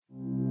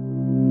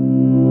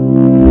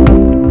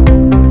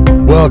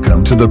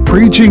Welcome to the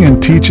preaching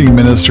and teaching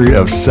ministry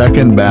of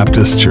Second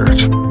Baptist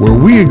Church, where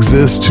we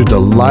exist to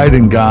delight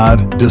in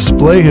God,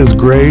 display His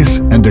grace,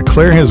 and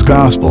declare His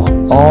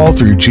gospel, all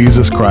through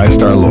Jesus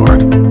Christ our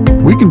Lord.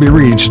 We can be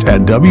reached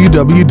at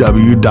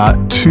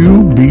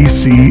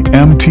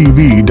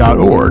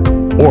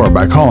www.2bcmtv.org or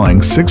by calling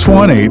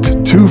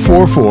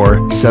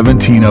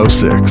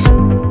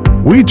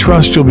 618-244-1706. We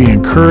trust you'll be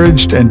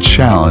encouraged and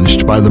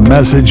challenged by the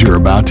message you're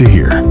about to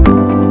hear.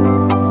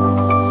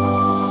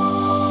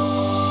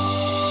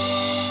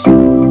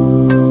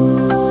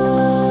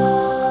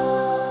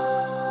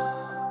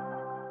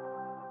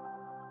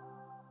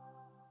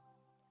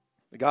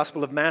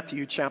 Gospel of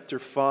Matthew, chapter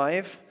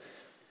 5.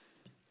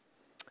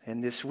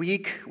 And this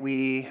week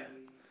we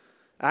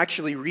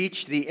actually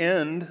reached the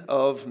end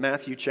of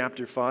Matthew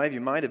chapter 5.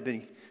 You might have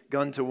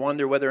begun to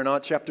wonder whether or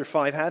not chapter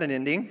 5 had an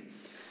ending.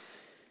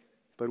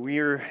 But we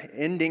are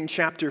ending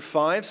chapter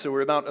 5, so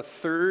we're about a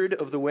third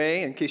of the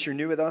way, in case you're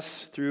new with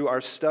us, through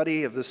our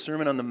study of the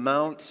Sermon on the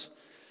Mount.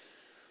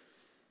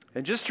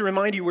 And just to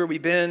remind you where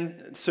we've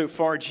been so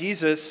far,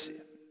 Jesus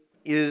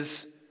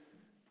is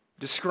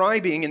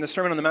describing in the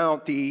Sermon on the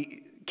Mount the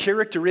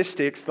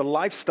characteristics, the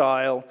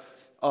lifestyle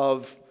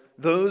of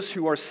those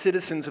who are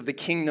citizens of the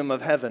kingdom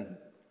of heaven.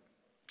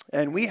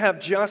 And we have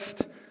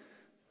just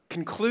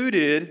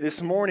concluded this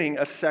morning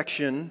a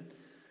section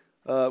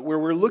where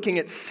we're looking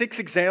at 6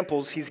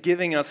 examples he's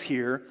giving us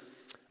here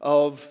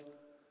of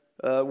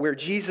where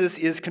Jesus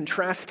is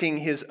contrasting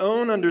his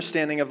own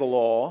understanding of the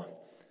law,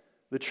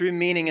 the true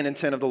meaning and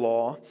intent of the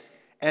law,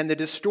 and the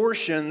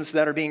distortions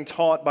that are being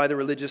taught by the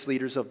religious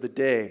leaders of the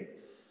day.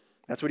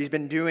 That's what he's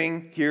been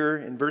doing here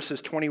in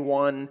verses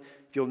 21,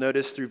 if you'll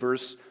notice, through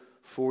verse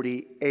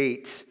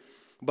 48.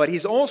 But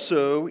he's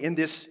also, in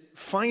this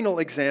final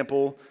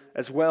example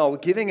as well,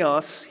 giving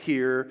us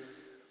here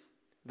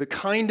the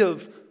kind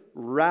of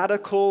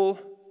radical,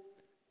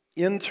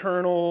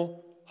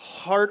 internal,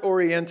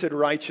 heart-oriented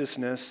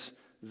righteousness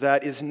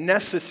that is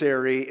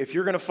necessary if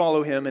you're going to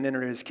follow him and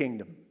enter his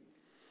kingdom.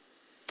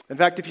 In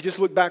fact, if you just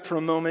look back for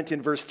a moment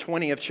in verse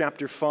 20 of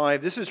chapter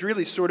 5, this is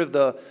really sort of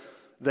the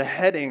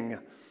heading,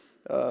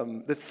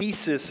 the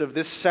thesis of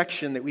this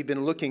section that we've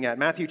been looking at.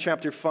 Matthew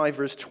chapter 5,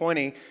 verse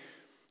 20,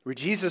 where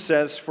Jesus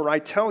says, "For I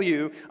tell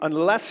you,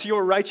 unless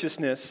your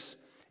righteousness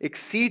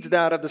exceeds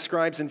that of the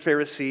scribes and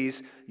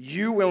Pharisees,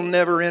 you will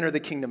never enter the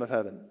kingdom of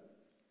heaven."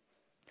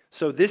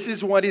 So this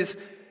is what is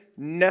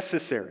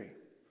necessary.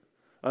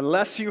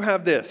 Unless you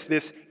have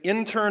this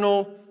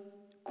internal,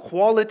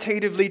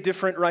 qualitatively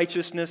different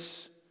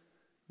righteousness,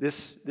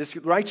 this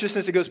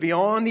righteousness that goes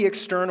beyond the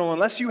external,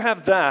 unless you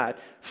have that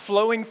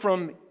flowing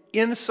from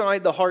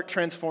inside the heart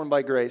transformed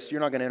by grace, you're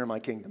not going to enter my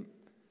kingdom.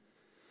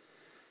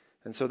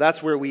 And so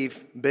that's where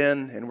we've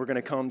been, and we're going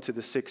to come to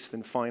the 6th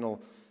and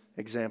final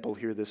example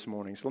here this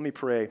morning. So let me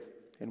pray,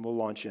 and we'll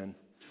launch in.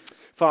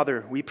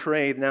 Father, we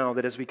pray now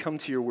that as we come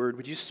to your word,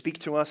 would you speak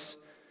to us?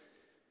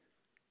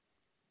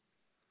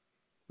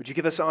 Would you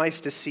give us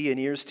eyes to see and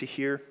ears to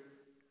hear?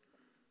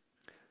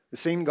 The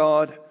same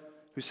God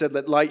who said,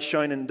 "Let light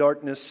shine in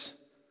darkness,"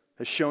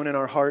 has shone in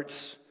our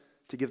hearts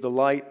to give the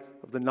light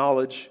of the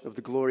knowledge of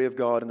the glory of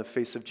God in the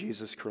face of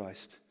Jesus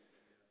Christ.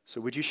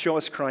 So would you show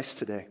us Christ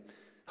today?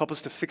 Help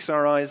us to fix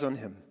our eyes on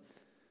him.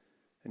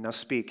 And now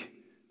speak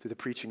through the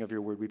preaching of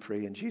your word, we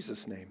pray in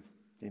Jesus' name.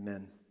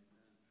 Amen.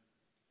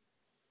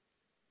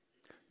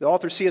 The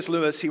author C.S.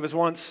 Lewis, he was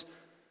once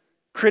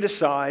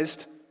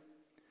criticized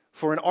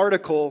for an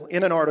article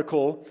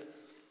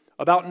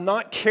about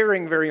not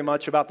caring very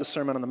much about the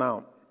Sermon on the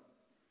Mount.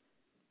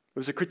 There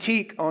was a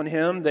critique on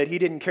him that he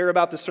didn't care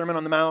about the Sermon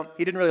on the Mount.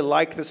 He didn't really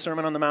like the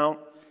Sermon on the Mount.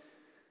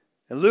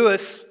 And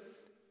Lewis,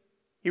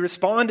 he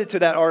responded to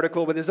that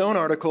article with his own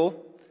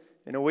article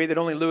in a way that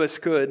only Lewis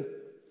could.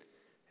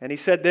 And he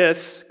said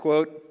this,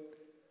 quote,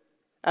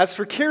 "As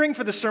for caring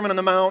for the Sermon on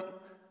the Mount,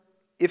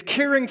 if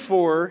caring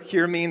for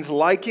here means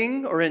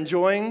liking or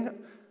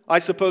enjoying, I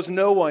suppose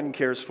no one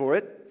cares for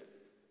it.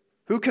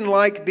 Who can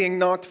like being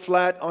knocked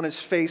flat on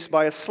his face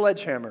by a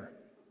sledgehammer?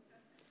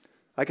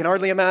 I can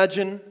hardly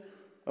imagine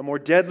a more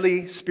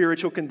deadly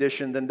spiritual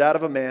condition than that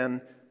of a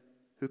man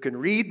who can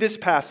read this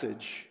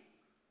passage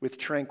with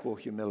tranquil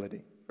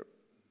humility,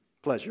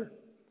 pleasure."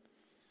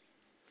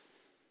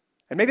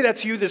 And maybe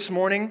that's you this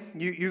morning.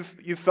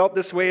 You've felt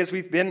this way as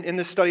we've been in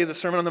this study of the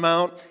Sermon on the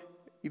Mount.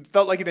 You've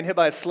felt like you've been hit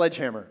by a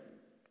sledgehammer,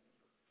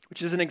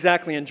 which isn't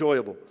exactly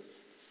enjoyable.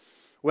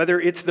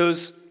 Whether it's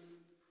those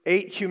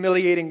 8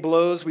 humiliating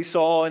blows we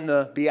saw in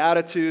the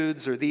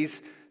Beatitudes or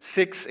these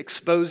 6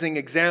 exposing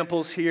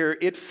examples here,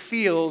 it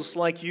feels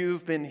like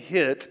you've been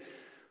hit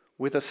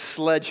with a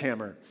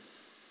sledgehammer.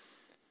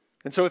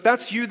 And so if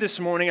that's you this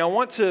morning, I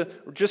want to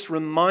just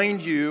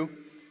remind you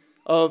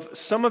of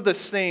some of the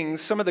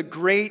things, some of the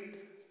great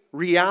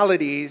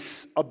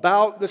realities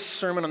about the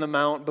Sermon on the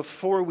Mount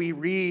before we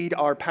read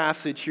our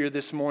passage here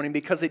this morning,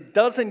 because it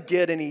doesn't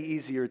get any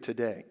easier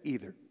today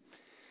either.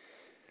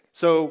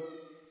 So,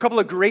 a couple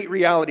of great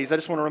realities I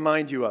just want to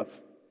remind you of.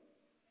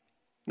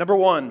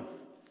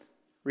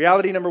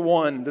 Reality number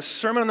one, the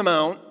Sermon on the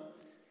Mount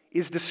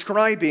is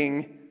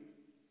describing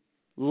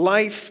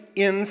life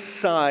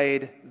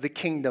inside the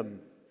kingdom.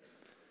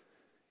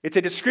 It's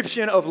a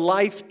description of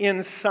life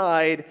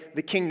inside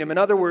the kingdom. In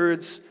other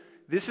words,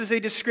 this is a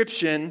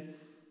description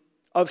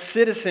of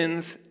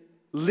citizens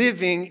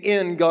living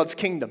in God's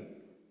kingdom,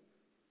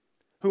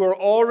 who are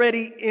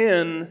already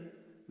in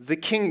the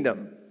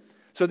kingdom.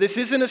 So this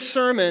isn't a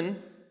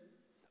sermon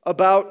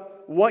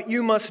about what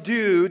you must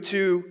do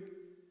to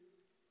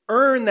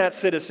earn that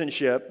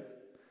citizenship.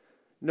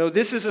 No,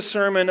 this is a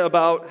sermon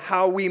about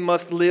how we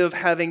must live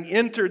having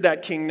entered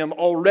that kingdom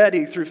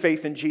already through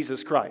faith in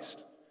Jesus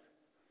Christ.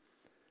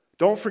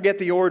 Don't forget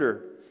the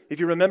order. If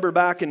you remember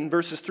back in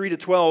verses 3 to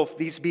 12,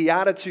 these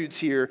Beatitudes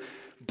here,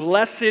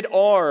 blessed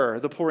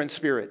are the poor in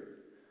spirit.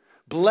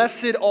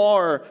 Blessed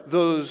are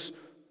those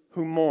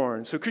who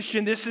mourn. So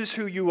Christian, this is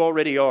who you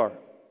already are.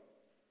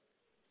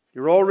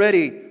 You're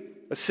already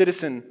a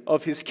citizen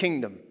of His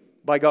kingdom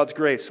by God's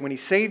grace. When He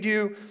saved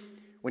you,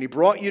 when He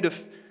brought you to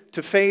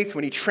faith,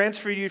 when He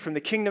transferred you from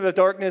the kingdom of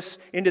darkness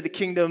into the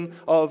kingdom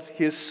of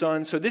His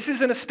Son. So this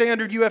isn't a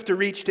standard you have to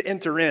reach to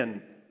enter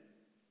in.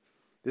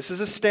 This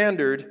is a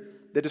standard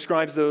that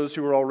describes those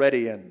who are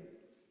already in.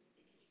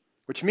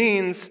 Which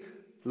means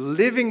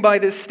living by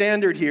this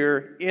standard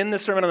here in the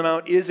Sermon on the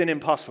Mount isn't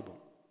impossible.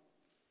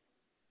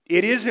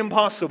 It is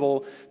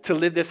impossible to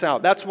live this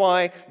out. That's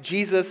why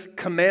Jesus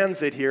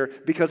commands it here,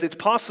 because it's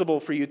possible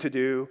for you to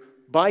do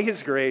by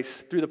His grace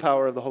through the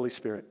power of the Holy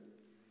Spirit.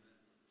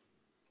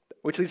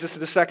 Which leads us to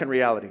the second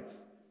reality.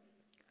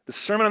 The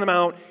Sermon on the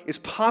Mount is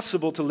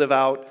possible to live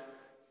out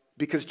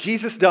because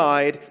Jesus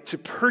died to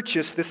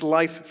purchase this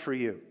life for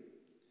you.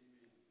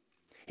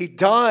 He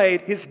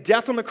died, His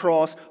death on the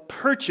cross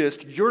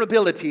purchased your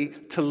ability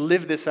to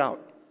live this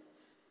out.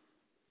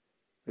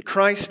 That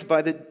Christ,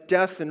 by the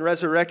death and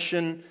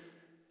resurrection,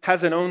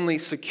 hasn't only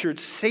secured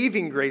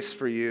saving grace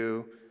for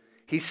you,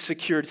 He's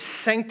secured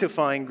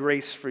sanctifying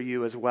grace for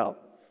you as well.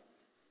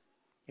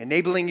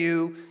 Enabling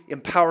you,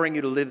 empowering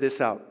you to live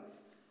this out.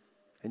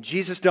 And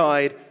Jesus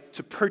died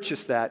to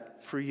purchase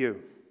that for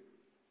you.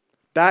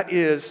 That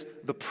is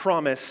the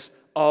promise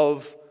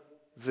of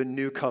the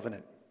new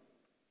covenant.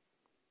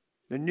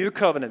 The new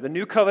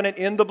covenant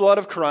in the blood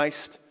of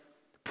Christ,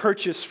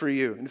 purchased for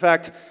you. In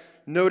fact,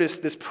 notice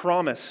this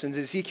promise in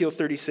Ezekiel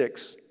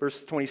 36,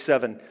 verse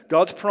 27.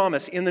 God's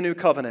promise in the new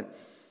covenant.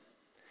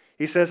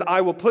 He says,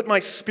 I will put my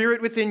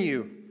spirit within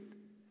you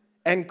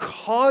and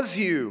cause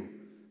you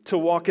to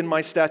walk in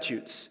my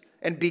statutes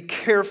and be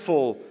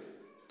careful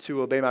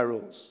to obey my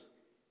rules.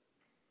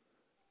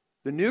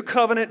 The new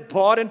covenant,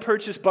 bought and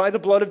purchased by the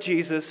blood of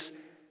Jesus,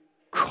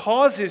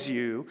 causes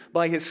you,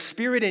 by His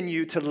Spirit in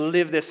you, to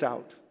live this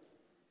out.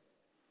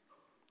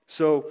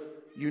 So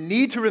you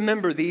need to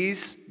remember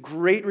these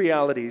great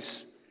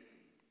realities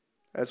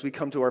as we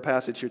come to our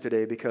passage here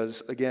today,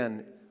 because,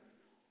 again,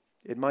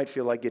 it might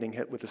feel like getting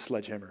hit with a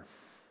sledgehammer.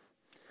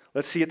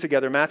 Let's see it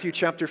together. Matthew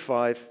chapter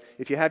 5.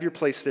 If you have your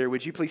place there,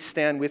 would you please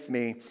stand with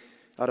me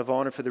out of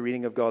honor for the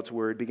reading of God's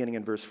word, beginning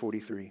in verse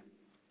 43.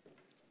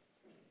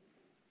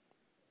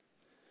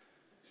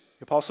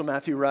 The Apostle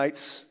Matthew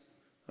writes,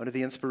 under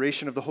the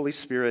inspiration of the Holy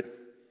Spirit,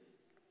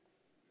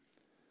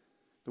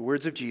 the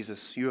words of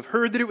Jesus, you have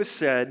heard that it was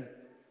said,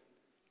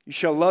 you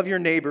shall love your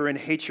neighbor and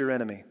hate your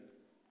enemy.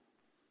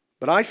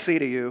 But I say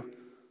to you,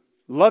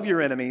 love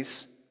your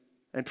enemies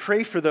and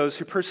pray for those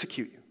who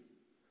persecute you,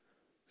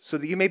 so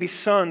that you may be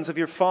sons of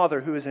your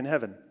Father who is in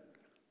heaven.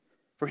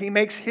 For He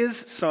makes His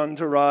sun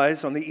to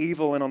rise on the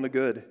evil and on the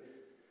good,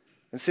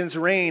 and sends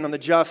rain on the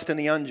just and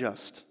the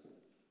unjust.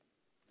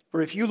 For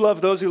if you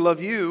love those who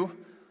love you,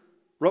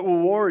 what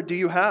reward do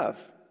you have?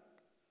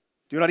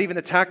 Do not even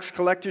the tax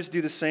collectors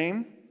do the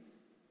same?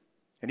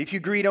 And if you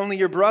greet only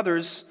your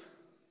brothers,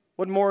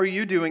 what more are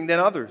you doing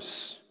than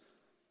others?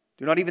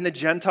 Do not even the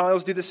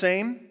Gentiles do the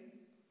same?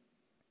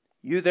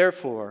 You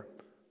therefore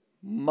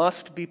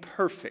must be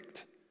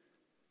perfect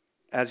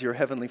as your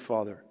heavenly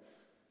Father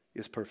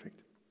is perfect.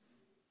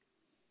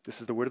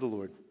 This is the word of the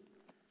Lord.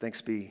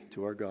 Thanks be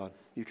to our God.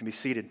 You can be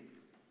seated.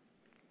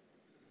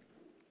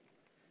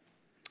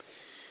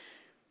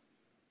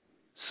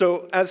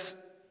 So as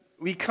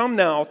we come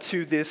now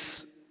to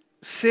this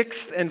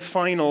sixth and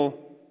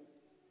final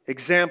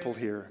example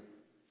here,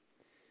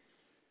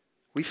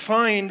 we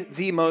find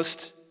the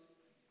most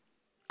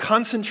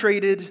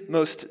concentrated,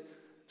 most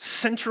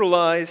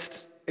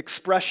centralized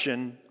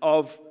expression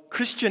of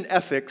Christian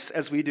ethics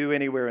as we do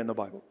anywhere in the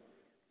Bible.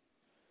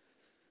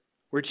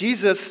 Where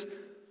Jesus,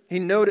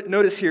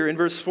 notice here in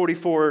verse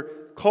 44,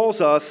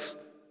 calls us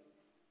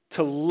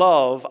to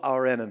love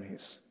our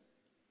enemies.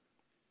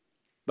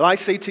 But I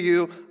say to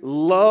you,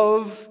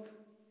 love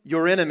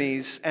your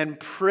enemies and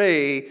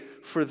pray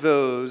for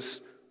those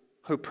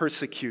who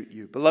persecute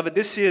you. Beloved,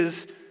 this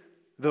is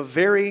the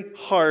very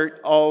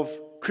heart of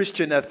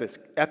Christian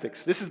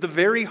ethics. This is the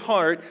very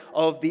heart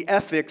of the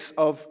ethics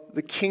of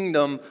the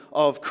kingdom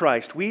of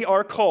Christ. We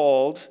are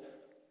called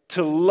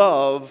to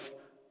love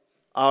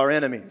our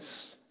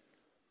enemies.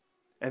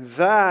 And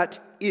that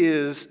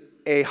is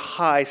a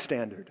high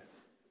standard.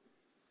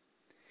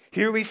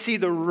 Here we see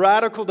the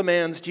radical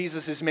demands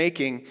Jesus is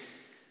making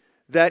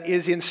that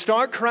is in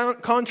stark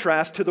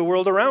contrast to the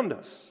world around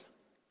us.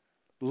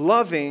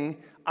 Loving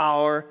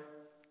our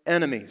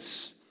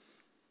enemies.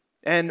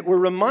 And we're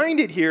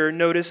reminded here,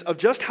 notice, of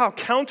just how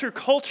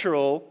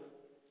countercultural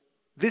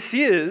this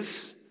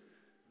is.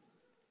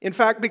 In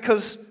fact,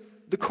 because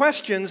the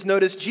questions,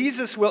 notice,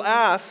 Jesus will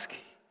ask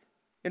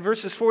in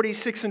verses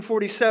 46 and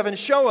 47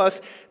 show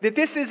us that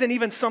this isn't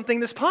even something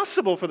that's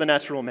possible for the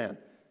natural man.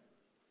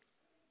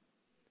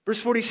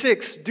 Verse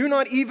 46, do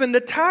not even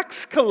the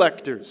tax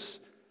collectors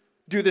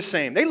do the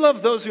same. They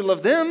love those who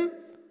love them.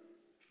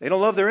 They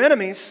don't love their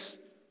enemies.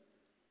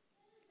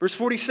 Verse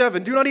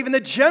 47, do not even the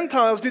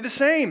Gentiles do the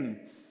same.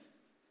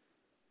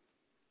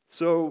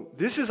 So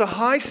this is a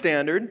high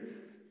standard,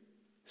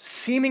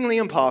 seemingly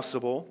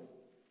impossible.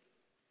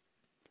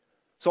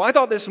 So I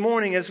thought this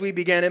morning as we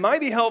began, it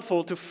might be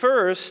helpful to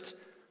first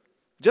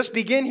just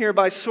begin here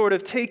by sort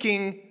of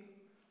taking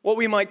what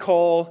we might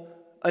call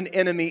an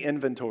enemy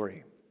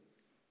inventory.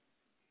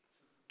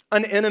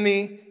 An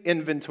enemy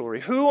inventory.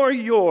 Who are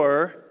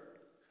your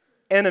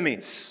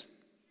enemies?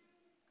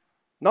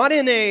 Not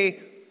in a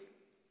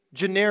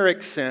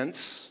generic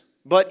sense,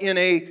 but in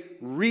a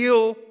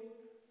real,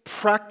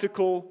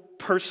 practical,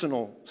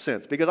 personal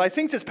sense. Because I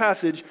think this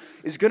passage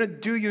is going to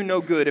do you no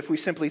good if we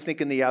simply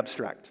think in the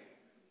abstract.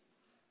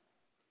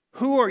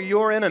 Who are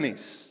your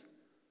enemies?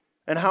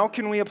 And how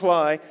can we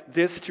apply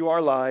this to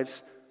our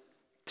lives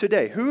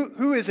today?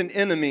 Who is an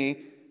enemy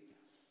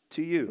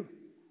to you?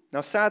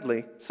 Now,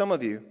 sadly, some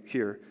of you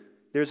here,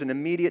 there's an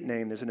immediate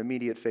name, there's an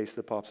immediate face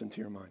that pops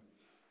into your mind.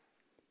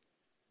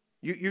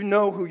 You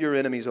know who your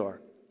enemies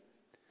are.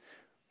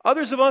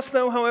 Others of us,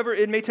 though, however,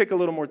 it may take a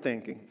little more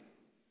thinking.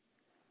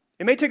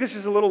 It may take us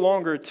just a little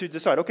longer to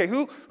decide, okay,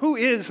 who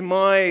is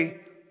my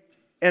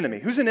enemy?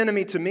 Who's an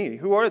enemy to me?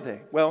 Who are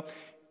they? Well,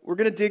 we're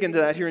going to dig into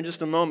that here in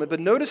just a moment. But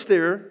notice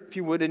there, if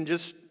you would, in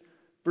just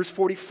verse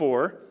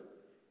 44,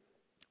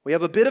 we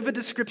have a bit of a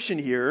description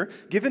here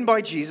given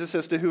by Jesus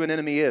as to who an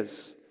enemy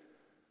is.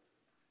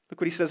 Look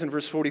what he says in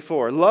verse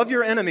 44. Love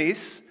your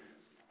enemies,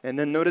 and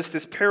then notice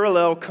this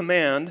parallel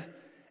command,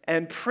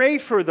 and pray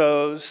for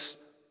those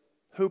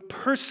who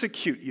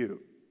persecute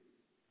you.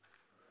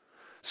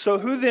 So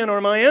who then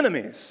are my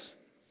enemies?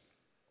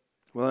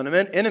 Well, an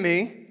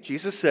enemy,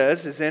 Jesus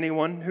says, is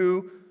anyone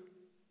who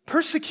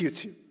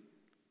persecutes you.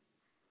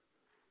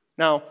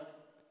 Now,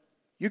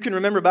 you can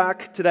remember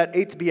back to that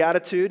 8th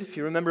beatitude, if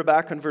you remember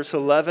back in verse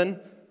 11,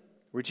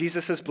 where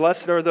Jesus says,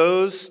 blessed are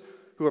those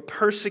who are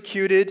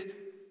persecuted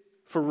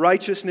for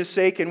righteousness'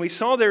 sake. And we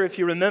saw there, if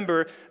you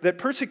remember, that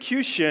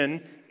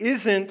persecution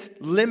isn't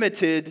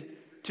limited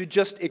to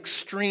just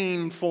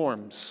extreme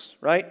forms,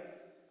 right?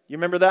 You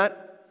remember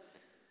that?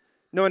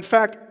 No, in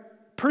fact,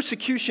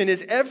 persecution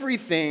is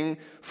everything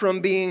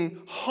from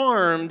being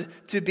harmed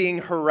to being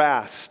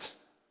harassed,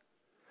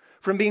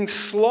 from being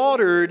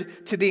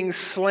slaughtered to being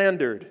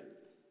slandered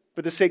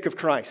for the sake of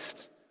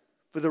Christ,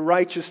 for the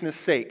righteousness'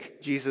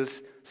 sake,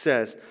 Jesus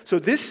says. So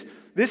this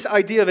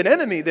idea of an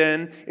enemy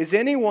then is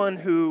anyone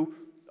who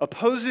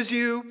opposes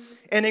you,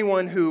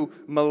 anyone who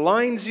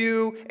maligns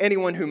you,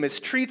 anyone who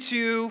mistreats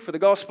you for the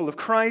gospel of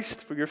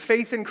Christ, for your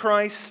faith in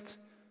Christ,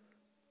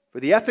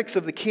 for the ethics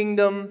of the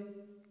kingdom.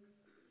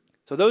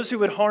 So those who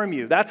would harm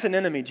you, that's an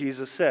enemy,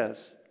 Jesus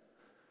says.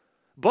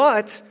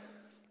 But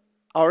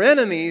our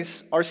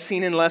enemies are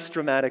seen in less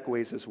dramatic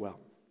ways as well.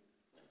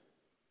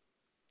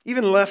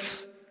 Even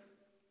less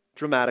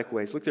dramatic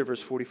ways. Look there,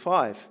 verse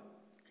 45.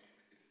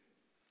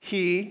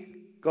 He,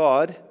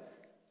 God,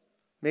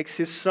 makes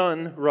his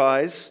sun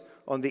rise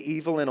on the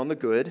evil and on the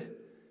good,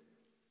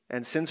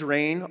 and sends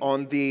rain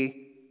on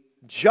the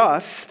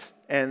just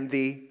and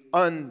the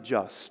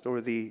unjust, or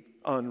the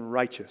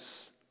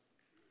unrighteous.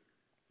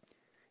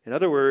 In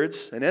other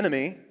words, an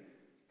enemy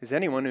is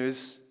anyone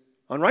who's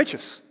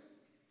unrighteous,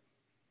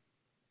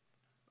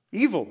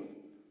 evil.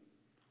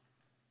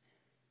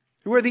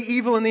 Who are the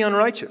evil and the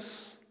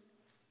unrighteous?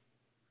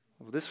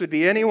 Well, this would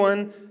be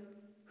anyone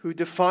who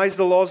defies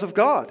the laws of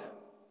God,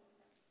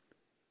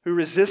 who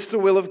resists the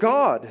will of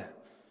God,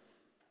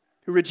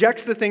 who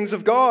rejects the things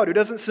of God, who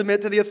doesn't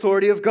submit to the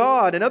authority of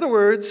God. In other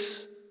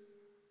words,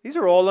 these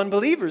are all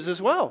unbelievers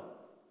as well.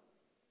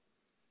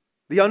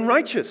 The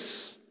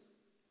unrighteous.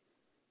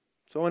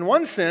 So in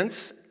one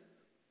sense,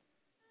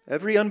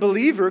 every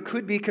unbeliever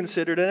could be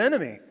considered an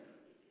enemy.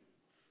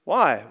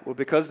 Why? Well,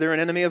 because they're an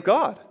enemy of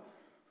God.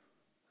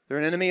 They're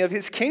an enemy of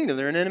his kingdom.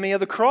 They're an enemy of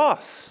the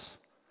cross.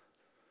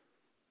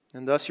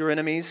 And thus your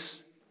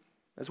enemies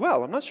as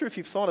well. I'm not sure if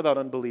you've thought about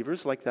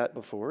unbelievers like that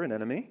before, an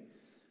enemy.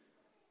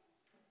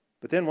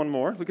 But then one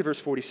more. Look at verse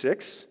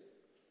 46.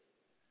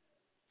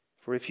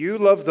 For if you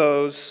love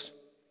those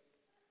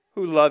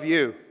who love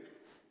you.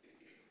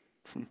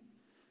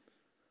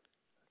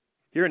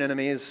 Here an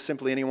enemy is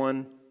simply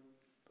anyone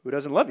who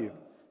doesn't love you.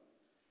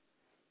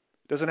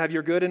 Doesn't have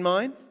your good in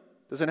mind.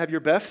 Doesn't have your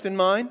best in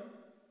mind.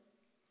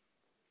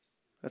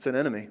 That's an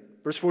enemy.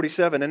 Verse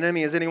 47, an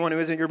enemy is anyone who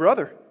isn't your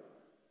brother.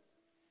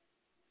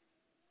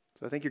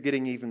 So I think you're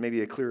getting even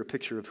maybe a clearer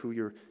picture of who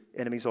your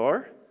enemies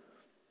are.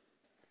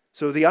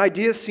 So the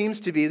idea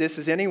seems to be this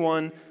is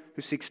anyone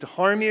who seeks to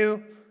harm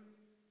you,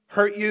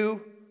 hurt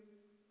you,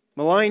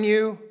 malign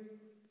you,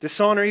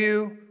 dishonor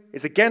you,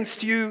 is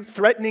against you,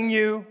 threatening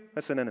you,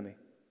 that's an enemy.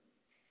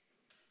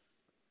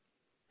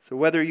 So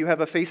whether you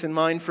have a face in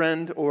mind,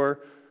 friend,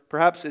 or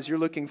perhaps as you're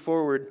looking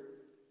forward,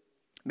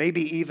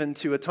 maybe even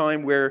to a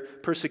time where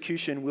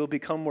persecution will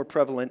become more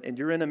prevalent and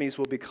your enemies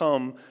will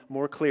become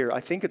more clear, I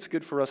think it's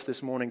good for us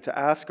this morning to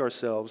ask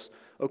ourselves,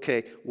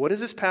 okay, what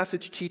does this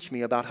passage teach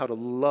me about how to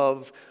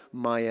love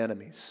my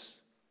enemies?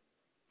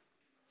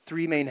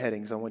 3 main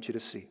headings I want you to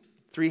see.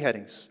 3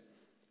 headings.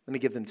 Let me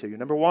give them to you.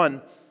 Number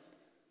 1,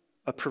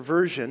 a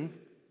perversion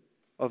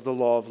of the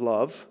law of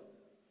love.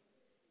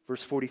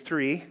 Verse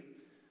 43,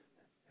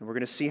 and we're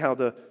going to see how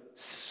the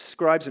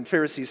scribes and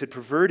Pharisees had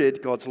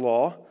perverted God's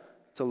law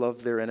to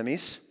love their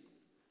enemies.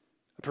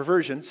 A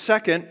perversion.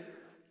 Second,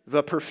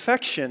 the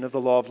perfection of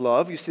the law of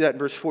love. You see that in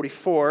verse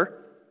 44.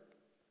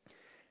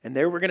 And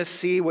there we're going to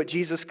see what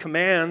Jesus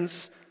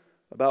commands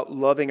about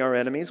loving our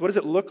enemies. What does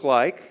it look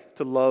like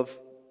to love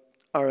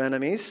our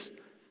enemies?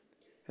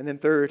 And then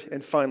third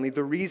and finally,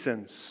 the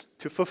reasons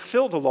to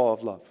fulfill the law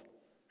of love.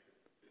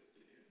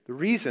 The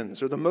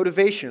reasons or the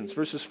motivations,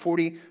 verses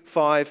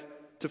 45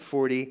 to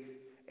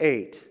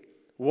 48.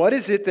 What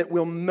is it that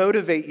will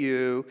motivate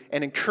you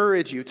and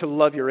encourage you to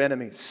love your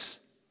enemies?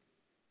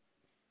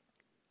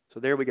 So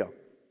there we go.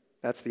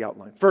 That's the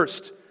outline.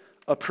 First,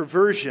 a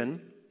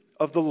perversion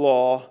of the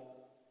law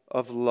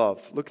of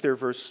love. Look there,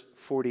 verse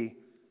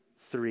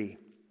 43.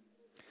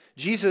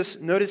 Jesus,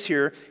 notice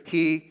here,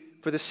 he,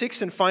 for the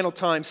 6th and final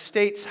time,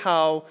 states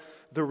how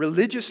the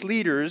religious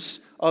leaders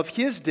of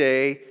his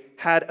day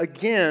had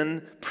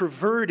again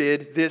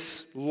perverted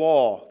this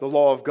law, the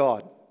law of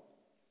God.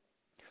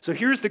 So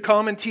here's the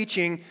common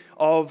teaching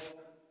of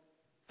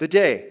the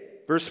day.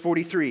 Verse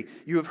 43,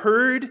 you have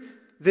heard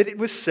that it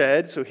was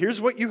said, so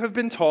here's what you have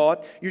been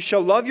taught, you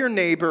shall love your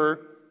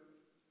neighbor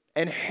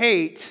and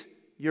hate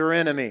your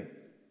enemy.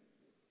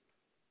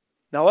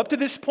 Now up to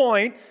this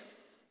point,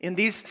 in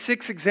these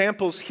 6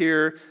 examples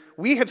here,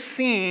 we have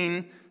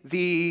seen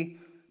the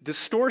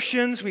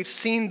distortions, we've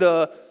seen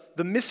the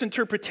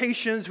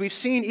misinterpretations, we've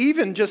seen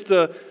even just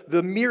the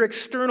mere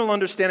external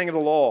understanding of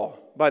the law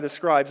by the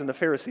scribes and the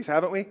Pharisees,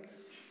 haven't we?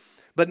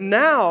 But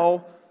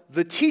now,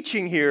 the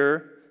teaching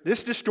here,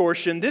 this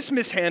distortion, this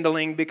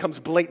mishandling becomes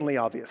blatantly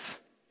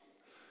obvious.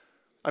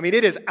 I mean,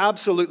 it is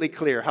absolutely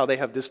clear how they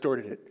have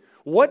distorted it.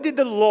 What did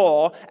the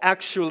law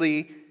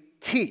actually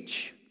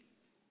teach?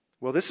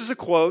 Well, this is a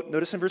quote,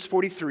 notice in verse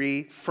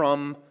 43,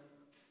 from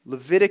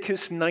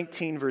Leviticus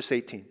 19, verse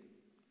 18.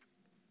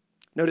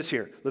 Notice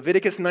here,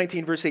 Leviticus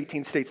 19, verse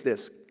 18 states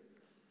this.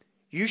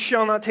 You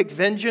shall not take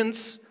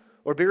vengeance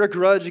or bear a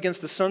grudge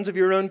against the sons of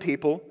your own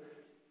people.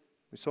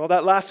 We saw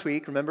that last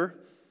week, remember?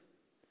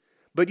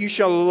 But you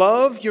shall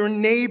love your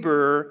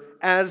neighbor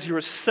as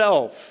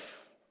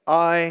yourself.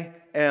 I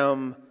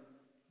am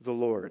the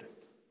Lord.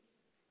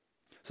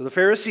 So the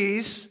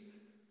Pharisees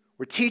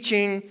were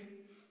teaching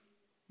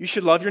you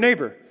should love your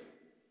neighbor.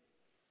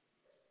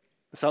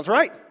 That sounds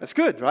right. That's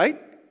good, right?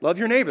 Love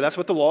your neighbor. That's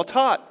what the law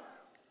taught.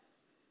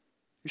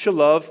 You shall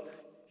love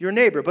your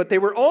neighbor. But they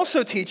were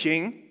also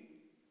teaching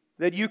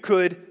that you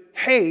could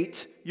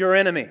hate your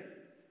enemy.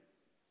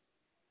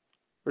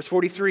 Verse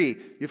 43,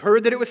 you've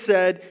heard that it was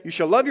said, you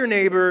shall love your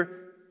neighbor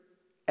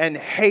and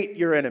hate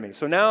your enemy.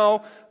 So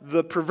now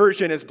the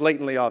perversion is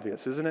blatantly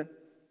obvious, isn't it?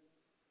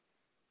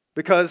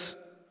 Because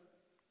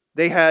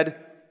they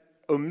had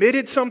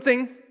omitted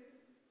something,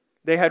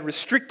 they had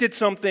restricted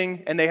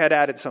something, and they had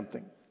added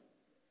something.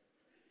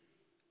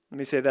 Let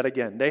me say that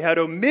again. They had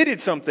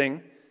omitted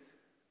something,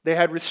 they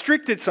had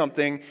restricted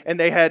something, and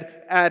they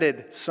had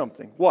added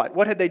something. What?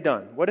 What had they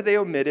done? What had they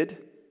omitted?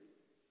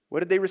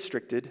 What had they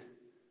restricted?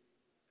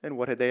 And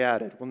what had they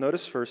added? Well,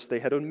 notice first, they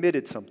had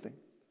omitted something.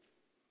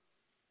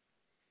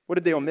 What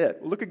did they omit?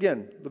 Well, look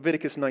again,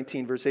 Leviticus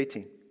 19, verse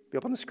 18. Be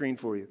up on the screen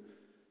for you.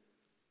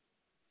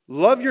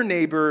 Love your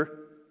neighbor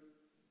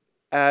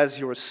as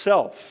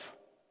yourself.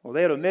 Well,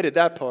 they had omitted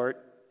that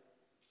part.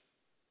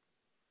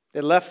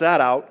 They left that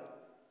out.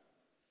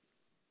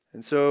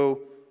 And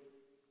so,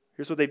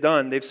 here's what they've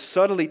done. They've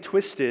subtly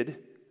twisted,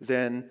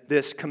 then,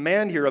 this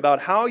command here about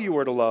how you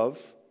are to love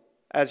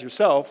as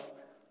yourself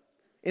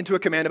into a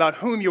command about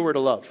whom you were to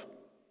love.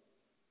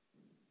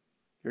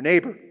 Your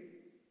neighbor.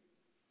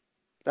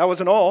 That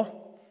wasn't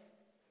all.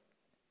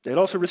 They had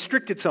also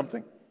restricted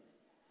something.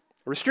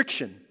 A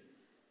restriction.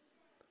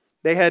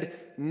 They had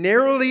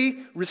narrowly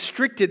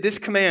restricted this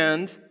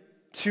command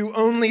to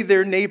only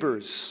their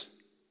neighbors.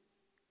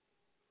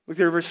 Look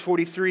there, verse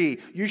 43.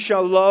 You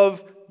shall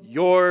love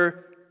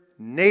your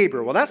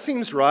neighbor. Well, that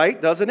seems right,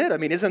 doesn't it? I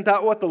mean, isn't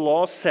that what the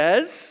law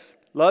says?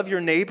 Love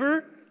your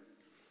neighbor?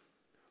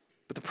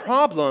 But the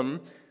problem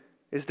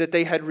is that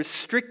they had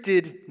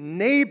restricted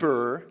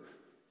neighbor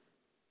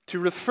to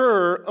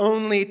refer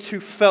only to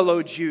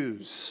fellow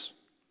Jews.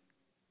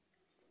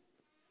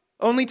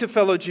 Only to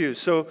fellow Jews.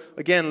 So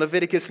again,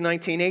 Leviticus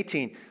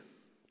 19:18.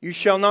 You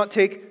shall not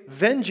take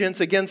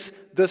vengeance against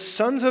the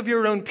sons of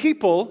your own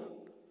people,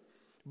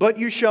 but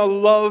you shall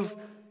love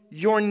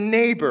your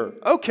neighbor.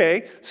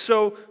 Okay,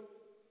 so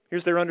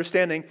Here's their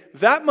understanding.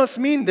 That must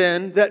mean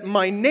then that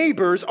my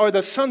neighbors are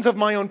the sons of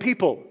my own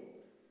people,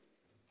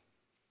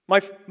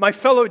 my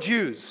fellow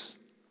Jews.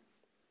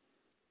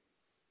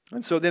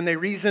 And so then they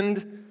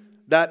reasoned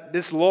that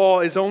this law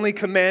is only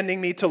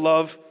commanding me to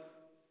love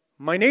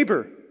my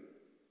neighbor,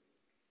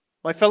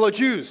 my fellow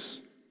Jews,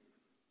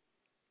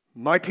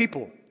 my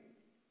people,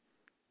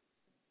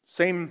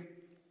 same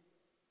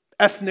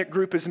ethnic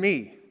group as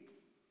me.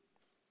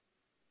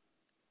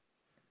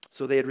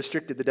 So they had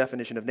restricted the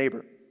definition of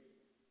neighbor.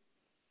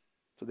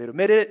 So they'd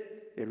omitted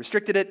it, they had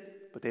restricted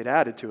it, but they had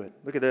added to it.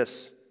 Look at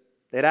this.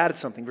 They had added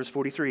something. Verse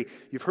 43,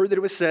 you've heard that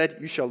it was said,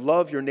 you shall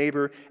love your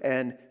neighbor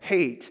and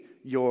hate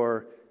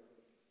your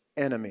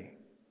enemy.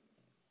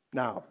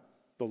 Now,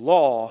 the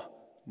law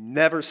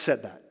never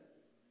said that.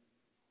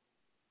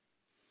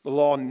 The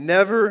law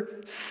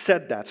never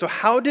said that. So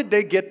how did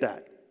they get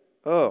that?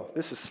 Oh,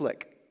 this is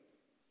slick.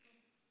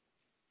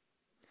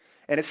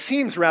 And it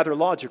seems rather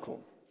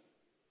logical.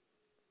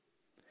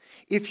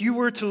 If you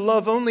were to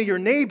love only your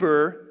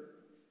neighbor,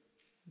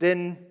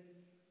 then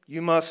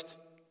you must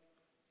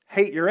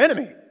hate your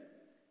enemy.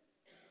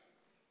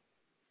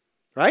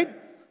 Right?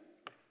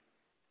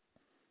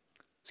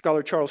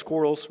 Scholar Charles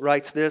Quarles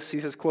writes this. He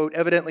says, quote,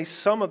 evidently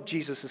some of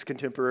Jesus'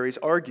 contemporaries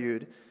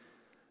argued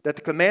that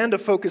the command to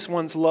focus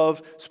one's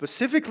love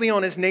specifically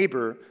on his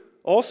neighbor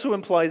also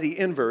implied the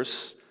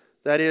inverse.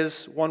 That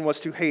is, one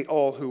was to hate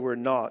all who were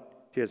not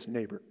his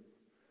neighbor.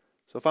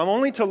 So if I'm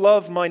only to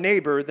love my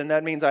neighbor, then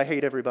that means I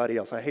hate everybody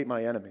else. I hate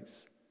my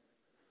enemies.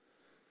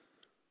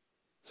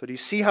 So do you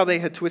see how they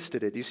had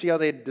twisted it? Do you see how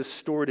they had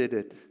distorted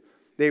it?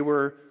 They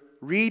were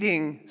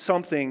reading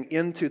something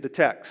into the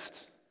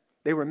text.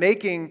 They were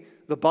making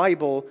the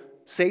Bible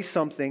say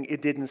something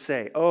it didn't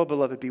say. Oh,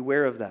 beloved,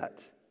 beware of that.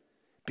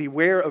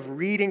 Beware of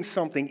reading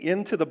something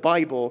into the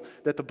Bible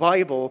that the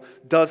Bible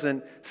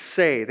doesn't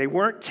say. They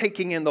weren't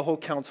taking in the whole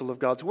counsel of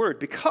God's Word,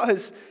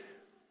 because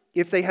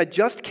if they had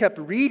just kept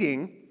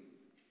reading,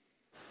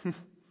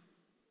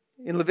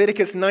 in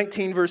Leviticus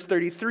 19, verse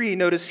 33,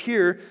 notice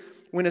here,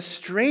 when a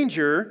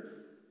stranger,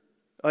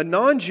 a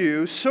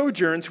non-Jew,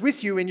 sojourns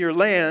with you in your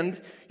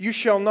land, you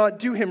shall not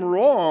do him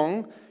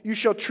wrong. You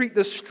shall treat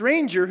the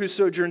stranger who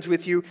sojourns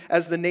with you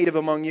as the native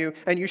among you,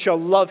 and you shall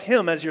love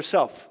him as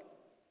yourself.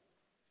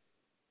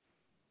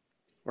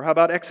 Or how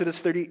about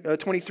Exodus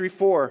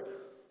 23:4?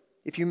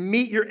 If you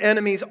meet your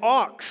enemy's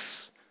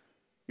ox,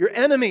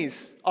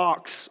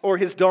 or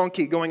his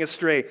donkey going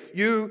astray,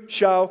 you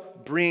shall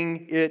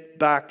bring it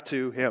back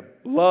to him.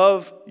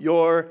 Love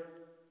your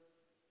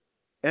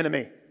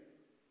enemy.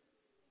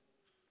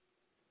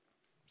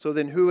 So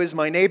then who is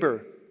my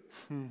neighbor?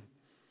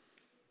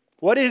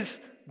 What is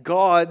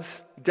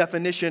God's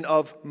definition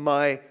of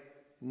my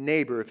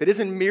neighbor? If it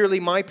isn't merely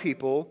my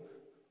people,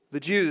 the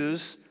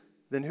Jews,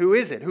 then who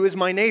is it? Who is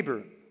my neighbor?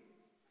 If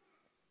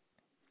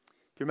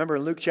you remember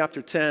in Luke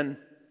chapter 10,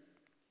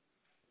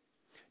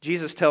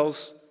 Jesus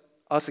tells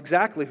us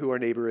exactly who our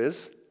neighbor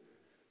is.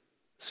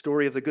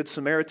 Story of the Good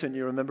Samaritan,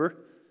 you remember?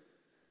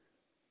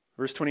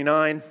 Verse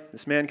 29,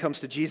 this man comes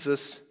to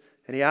Jesus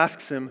and he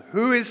asks him,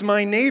 who is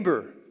my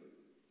neighbor?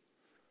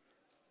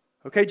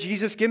 Okay,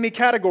 Jesus, give me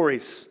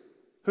categories.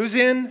 Who's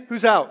in,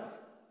 who's out?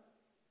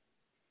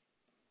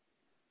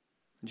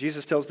 And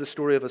Jesus tells this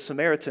story of a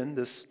Samaritan,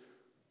 this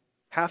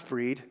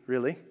half-breed,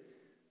 really.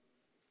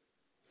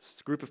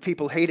 This group of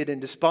people hated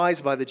and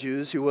despised by the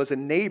Jews, who was a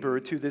neighbor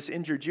to this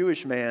injured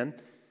Jewish man,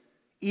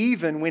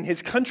 even when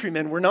his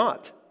countrymen were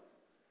not.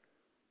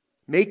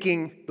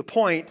 Making the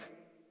point,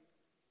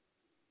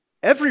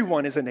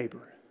 everyone is a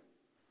neighbor.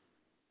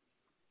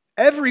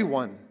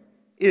 Everyone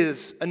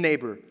is a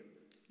neighbor.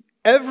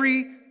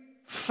 Every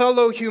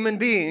fellow human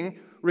being,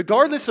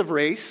 regardless of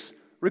race,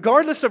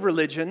 regardless of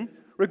religion,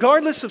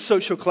 regardless of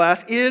social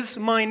class, is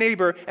my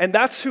neighbor, and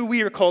that's who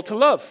we are called to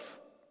love.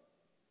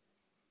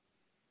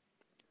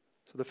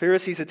 So the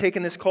Pharisees had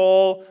taken this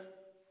call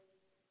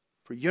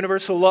for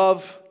universal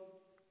love,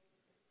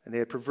 and they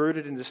had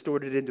perverted and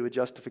distorted it into a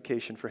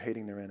justification for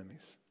hating their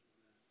enemies.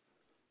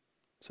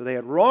 So they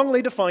had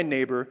wrongly defined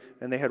neighbor,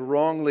 and they had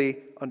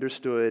wrongly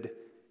understood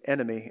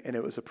enemy, and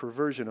it was a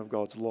perversion of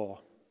God's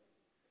law.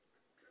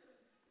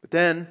 But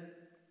then,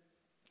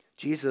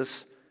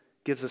 Jesus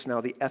gives us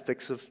now the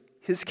ethics of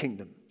his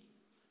kingdom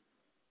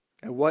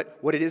and what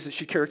it is that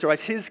should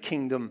characterize his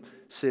kingdom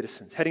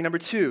citizens. Heading number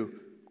 2,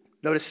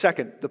 notice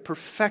second, the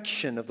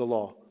perfection of the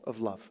law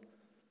of love.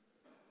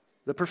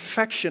 The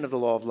perfection of the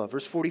law of love.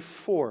 Verse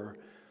 44.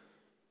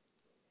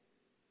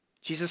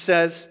 Jesus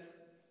says,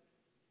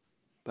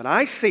 but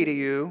I say to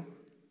you,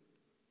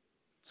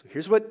 so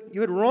here's what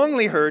you had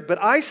wrongly heard,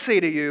 but I say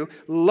to you,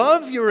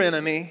 love your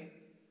enemy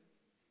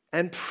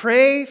and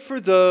pray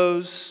for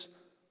those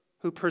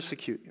who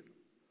persecute you.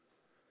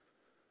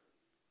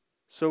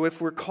 So if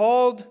we're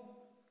called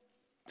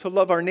to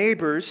love our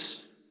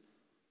neighbors,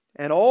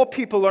 and all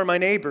people are my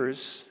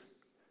neighbors,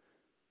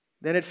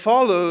 then it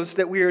follows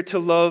that we are to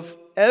love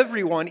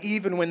everyone,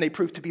 even when they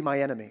prove to be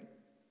my enemy.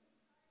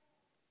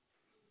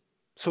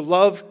 So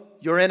love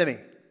your enemy.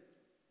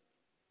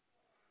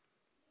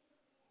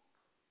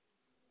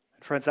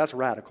 And friends, that's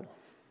radical.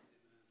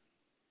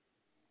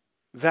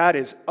 that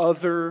is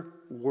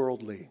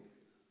otherworldly.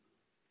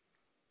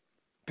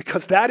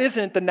 Because that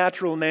isn't the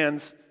natural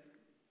man's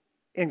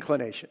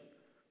inclination.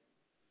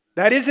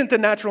 That isn't the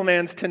natural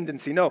man's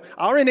tendency. No,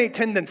 our innate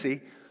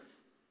tendency,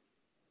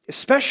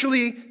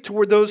 especially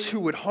toward those who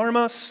would harm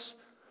us,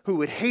 who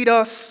would hate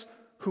us,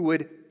 who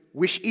would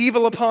wish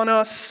evil upon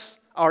us,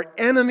 our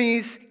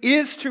enemies,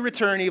 is to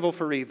return evil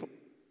for evil.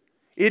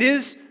 It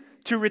is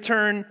to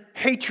return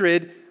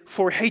hatred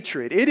for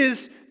hatred. It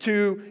is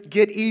to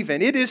get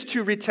even. It is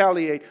to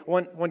retaliate.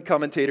 One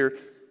commentator,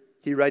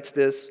 he writes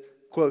this,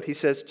 quote, he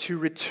says, "To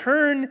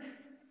return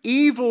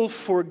evil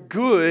for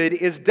good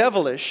is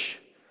devilish.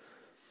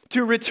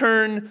 To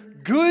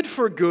return good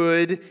for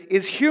good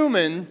is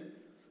human,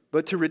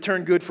 but to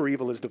return good for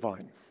evil is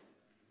divine."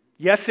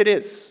 Yes, it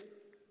is.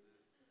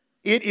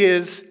 It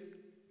is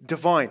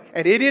divine.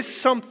 And it is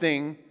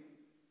something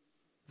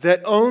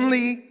that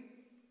only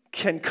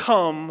can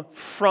come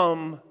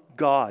from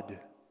God.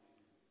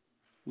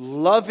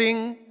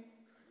 Loving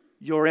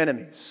your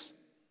enemies.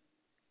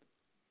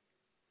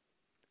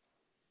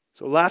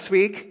 So last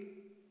week,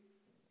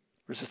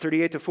 verses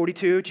 38 to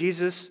 42,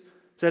 Jesus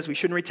says we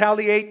shouldn't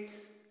retaliate,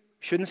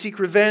 shouldn't seek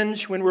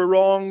revenge when we're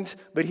wronged.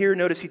 But here,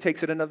 notice he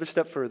takes it another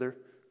step further.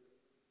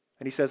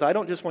 And he says, I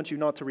don't just want you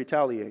not to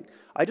retaliate.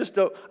 I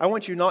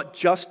want you not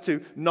just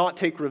to not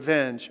take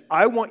revenge.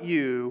 I want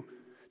you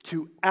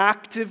to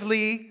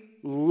actively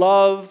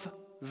love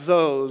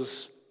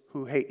those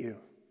who hate you,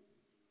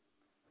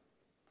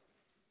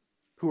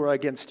 who are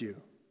against you.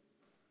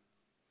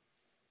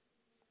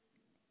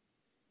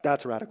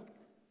 That's radical.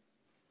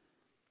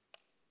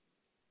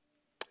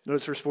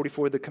 Notice verse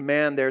 44, the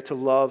command there to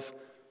love,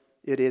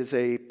 it is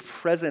a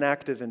present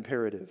active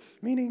imperative,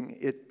 meaning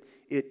it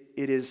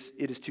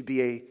is to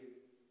be a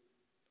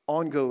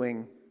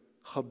ongoing,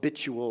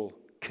 habitual,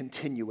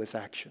 continuous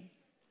action.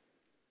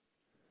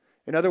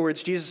 In other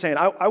words, Jesus is saying,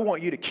 I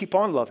want you to keep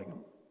on loving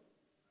them.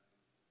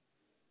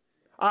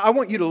 I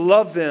want you to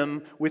love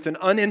them with an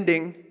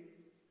unending,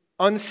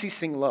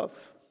 unceasing love.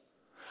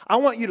 I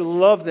want you to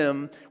love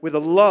them with a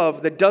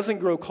love that doesn't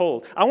grow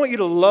cold. I want you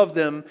to love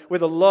them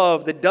with a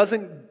love that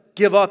doesn't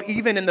give up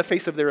even in the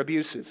face of their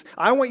abuses.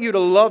 I want you to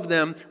love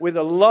them with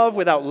a love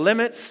without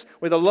limits,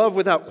 with a love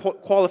without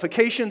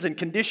qualifications and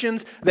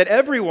conditions, that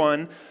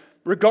everyone,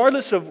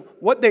 regardless of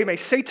what they may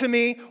say to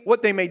me,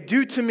 what they may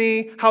do to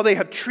me, how they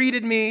have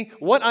treated me,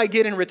 what I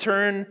get in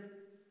return,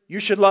 you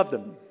should love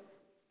them.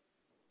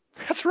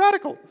 That's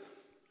radical.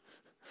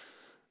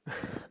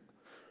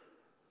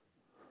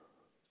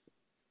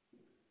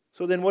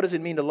 So then what does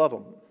it mean to love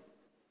them?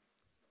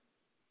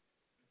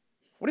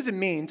 What does it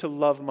mean to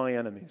love my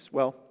enemies?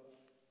 Well,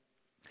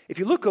 if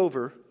you look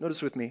over,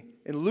 notice with me,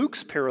 in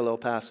Luke's parallel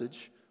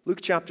passage, Luke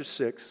chapter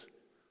 6,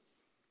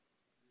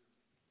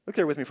 look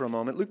there with me for a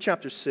moment. Luke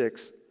chapter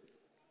 6,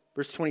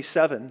 verse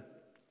 27,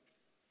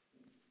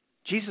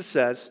 Jesus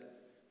says,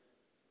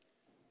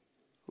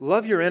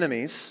 love your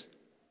enemies,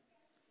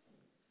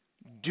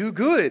 do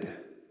good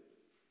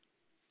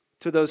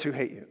to those who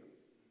hate you.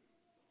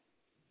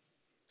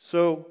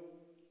 So,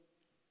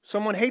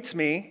 someone hates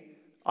me,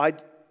 I,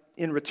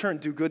 in return,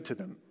 do good to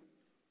them.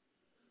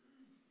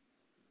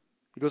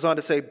 He goes on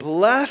to say,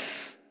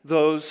 bless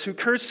those who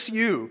curse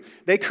you.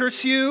 They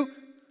curse you,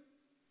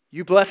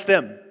 you bless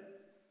them.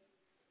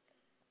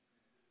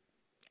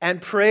 And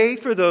pray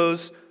for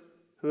those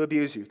who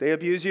abuse you. They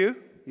abuse you,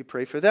 you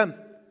pray for them.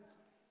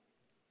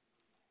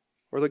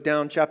 Or look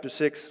down Luke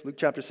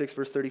chapter 6,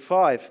 verse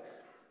 35.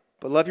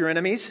 But love your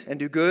enemies and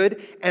do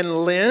good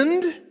and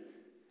lend,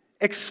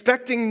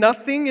 expecting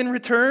nothing in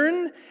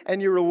return,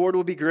 and your reward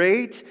will be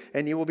great,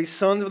 and you will be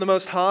sons of the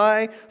Most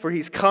High, for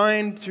He's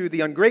kind to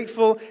the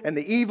ungrateful and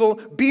the evil.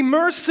 Be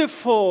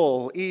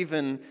merciful,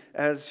 even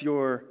as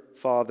your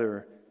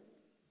Father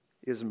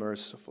is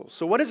merciful.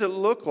 So what does it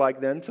look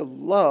like then to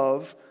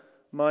love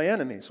my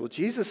enemies? Well,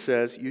 Jesus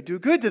says you do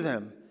good to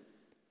them.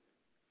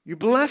 You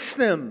bless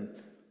them.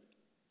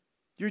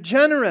 You're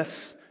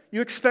generous. You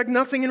expect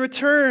nothing in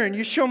return.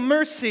 You show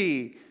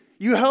mercy.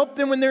 You help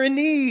them when they're in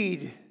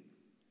need.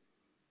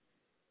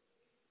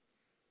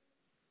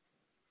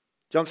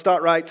 John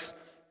Stott writes,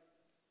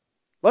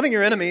 loving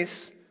your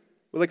enemies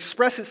will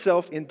express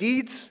itself in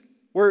deeds,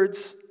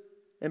 words,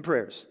 and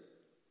prayers.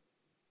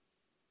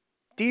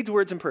 Deeds,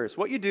 words, and prayers.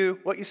 What you do,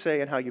 what you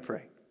say, and how you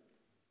pray.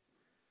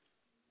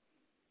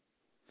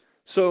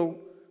 So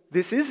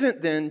this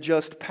isn't then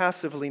just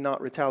passively not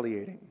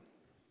retaliating.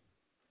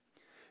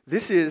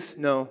 This is,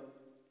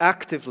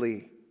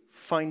 actively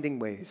finding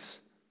ways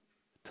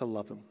to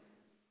love them.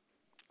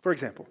 For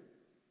example,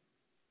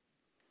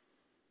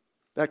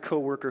 that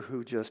coworker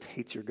who just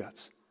hates your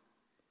guts.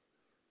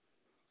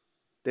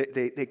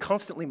 They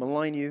constantly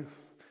malign you.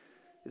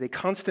 They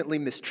constantly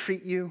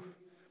mistreat you.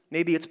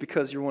 Maybe it's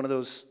because you're one of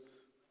those,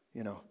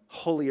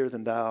 holier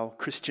than thou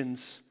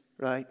Christians,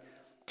 right?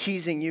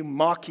 Teasing you,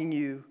 mocking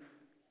you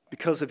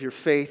because of your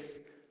faith,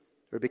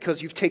 or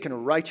because you've taken a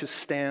righteous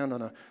stand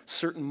on a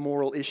certain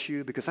moral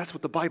issue, because that's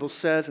what the Bible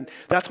says, and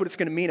that's what it's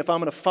going to mean if I'm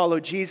going to follow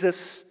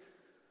Jesus.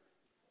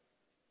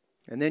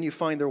 And then you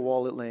find their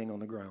wallet laying on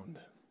the ground.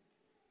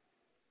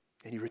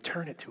 and you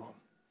return it to them.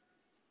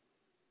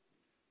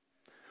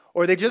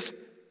 Or they just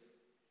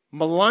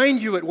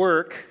maligned you at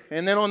work,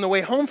 and then on the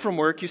way home from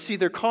work, you see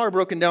their car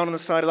broken down on the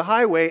side of the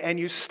highway, and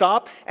you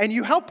stop and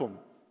you help them.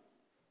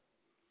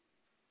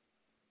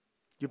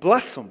 You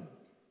bless them.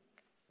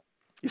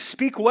 You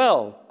speak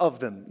well of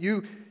them.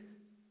 You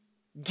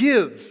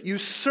give. You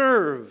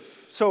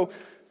serve. So,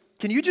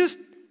 can you just,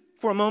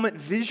 for a moment,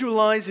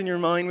 visualize in your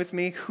mind with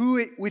me who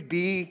it would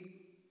be?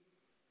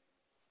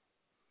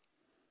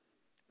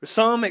 For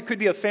some, it could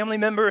be a family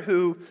member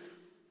who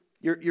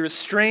you're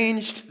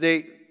estranged.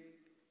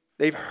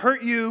 They've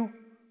hurt you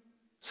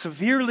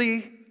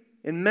severely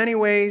in many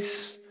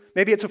ways.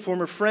 Maybe it's a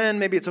former friend.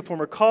 Maybe it's a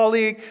former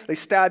colleague. They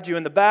stabbed you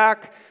in the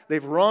back.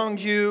 They've wronged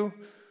you.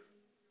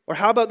 Or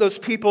how about those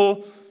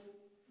people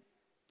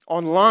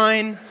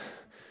online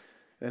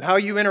and how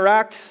you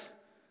interact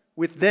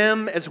with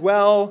them as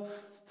well?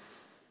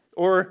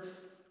 Or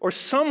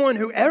someone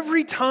who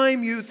every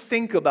time you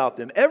think about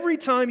them, every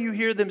time you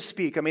hear them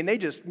speak, I mean, they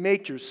just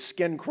make your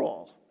skin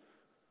crawl.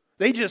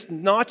 They just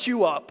knot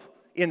you up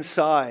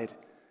inside.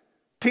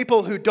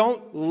 People who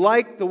don't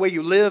like the way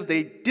you live,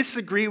 they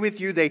disagree with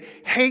you, they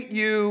hate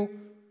you.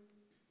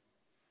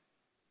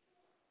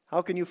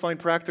 How can you find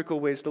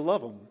practical ways to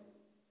love them?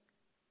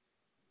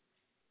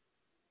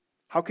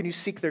 How can you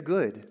seek their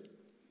good?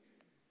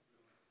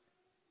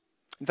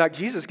 In fact,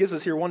 Jesus gives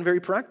us here one very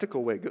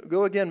practical way.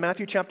 Go again,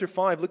 Matthew chapter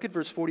 5, look at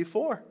verse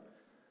 44.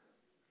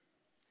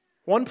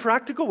 One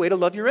practical way to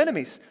love your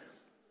enemies.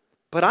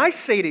 But I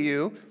say to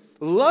you,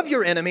 love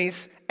your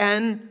enemies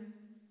and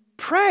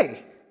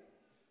pray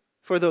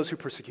for those who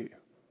persecute you.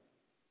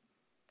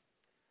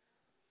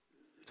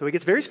 So he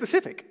gets very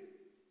specific.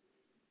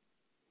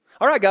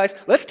 All right, guys,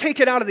 let's take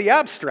it out of the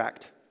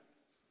abstract.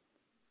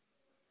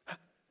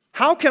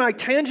 How can I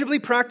tangibly,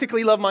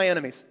 practically love my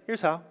enemies?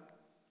 Here's how.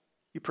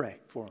 You pray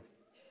for them.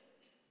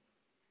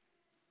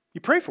 You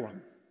pray for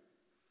them.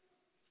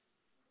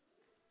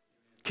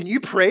 Can you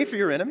pray for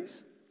your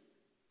enemies?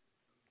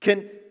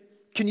 Can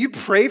you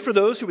pray for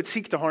those who would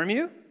seek to harm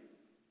you?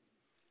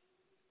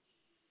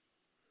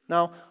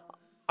 Now,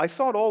 I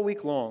thought all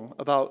week long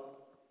about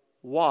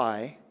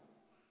why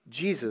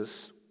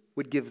Jesus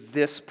would give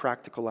this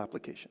practical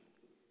application.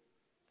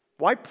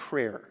 Why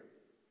prayer?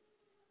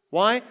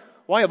 Why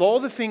of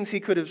all the things he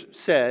could have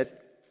said,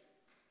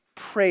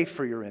 pray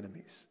for your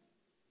enemies?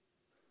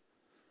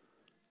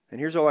 And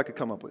here's all I could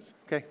come up with.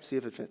 Okay, see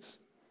if it fits.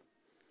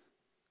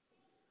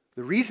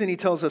 The reason he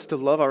tells us to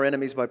love our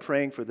enemies by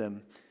praying for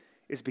them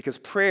is because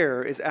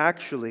prayer is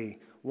actually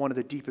one of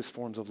the deepest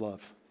forms of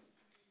love.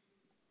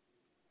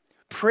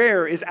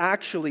 Prayer is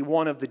actually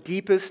one of the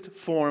deepest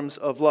forms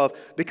of love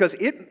because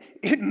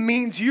it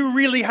means you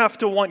really have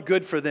to want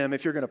good for them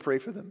if you're going to pray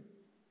for them.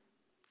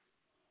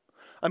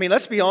 I mean,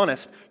 let's be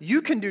honest.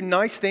 You can do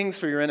nice things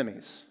for your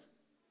enemies.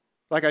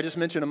 Like I just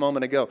mentioned a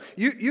moment ago.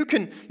 You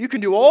can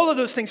do all of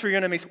those things for your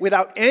enemies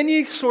without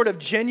any sort of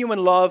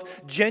genuine love,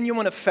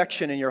 genuine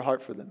affection in your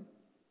heart for them.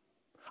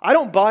 I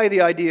don't buy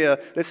the idea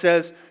that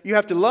says you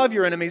have to love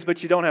your enemies,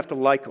 but you don't have to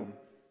like them.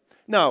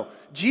 No,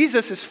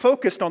 Jesus is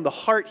focused on the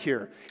heart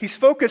here. He's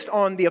focused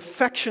on the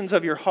affections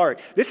of your heart.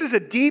 This is a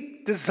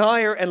deep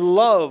desire and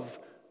love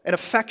and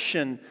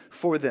affection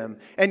for them.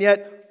 And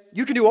yet,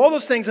 you can do all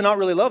those things and not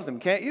really love them,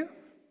 can't you?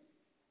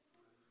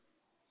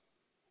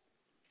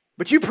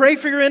 But you pray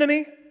for your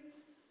enemy.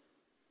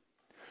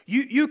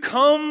 You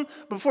come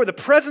before the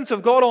presence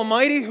of God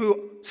Almighty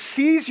who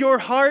sees your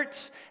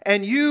heart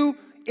and you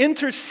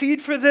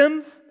intercede for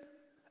them,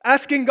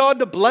 asking God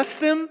to bless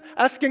them,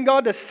 asking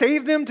God to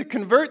save them, to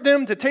convert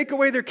them, to take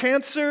away their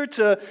cancer,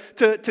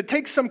 to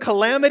take some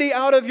calamity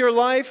out of your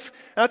life.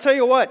 And I'll tell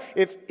you what,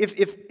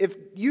 if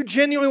you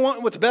genuinely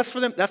want what's best for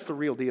them, that's the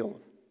real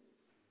deal.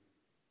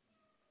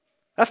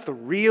 That's the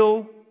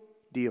real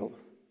deal.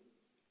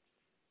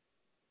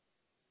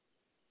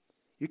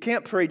 You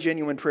can't pray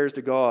genuine prayers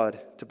to God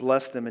to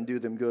bless them and do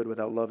them good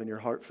without love in your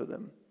heart for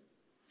them.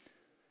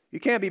 You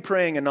can't be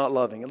praying and not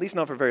loving, at least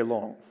not for very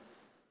long.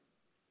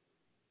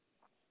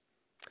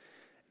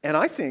 And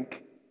I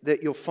think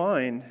that you'll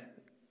find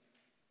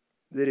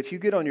that if you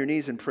get on your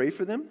knees and pray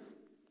for them,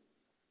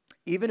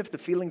 even if the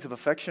feelings of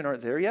affection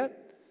aren't there yet,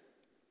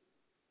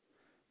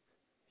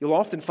 you'll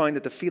often find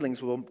that the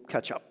feelings will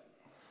catch up.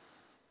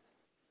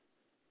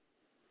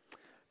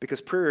 Because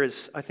prayer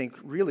is, I think,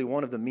 really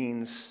one of the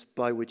means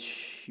by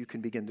which you can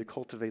begin to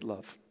cultivate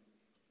love.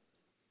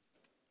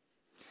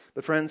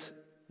 But friends,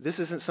 this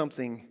isn't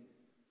something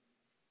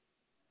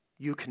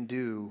you can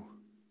do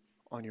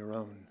on your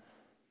own.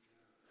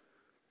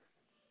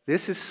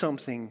 This is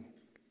something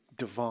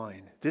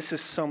divine. This is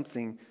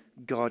something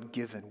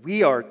God-given.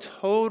 We are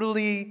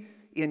totally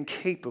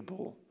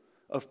incapable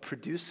of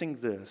producing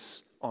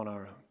this on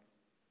our own.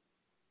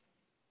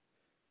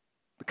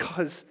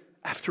 Because,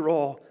 after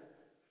all,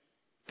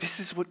 this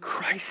is what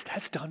Christ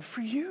has done for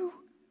you.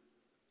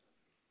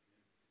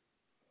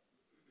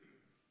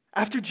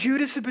 After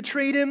Judas had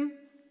betrayed him,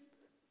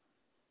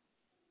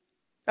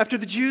 after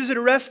the Jews had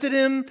arrested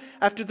him,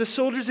 after the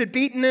soldiers had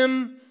beaten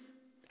him,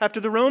 after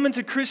the Romans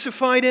had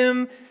crucified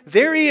him,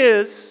 there he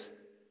is,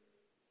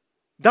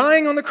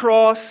 dying on the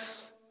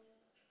cross,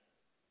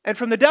 and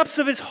from the depths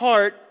of his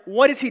heart,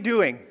 what is he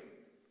doing?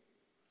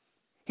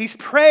 He's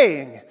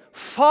praying,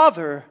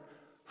 Father,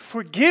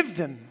 forgive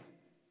them.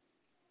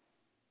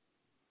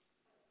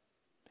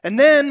 And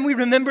then we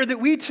remember that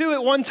we too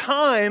at one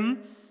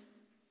time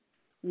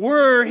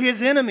were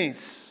his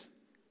enemies.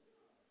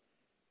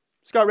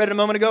 Scott read it a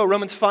moment ago,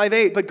 Romans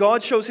 5:8. But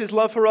God shows his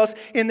love for us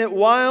in that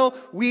while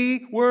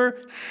we were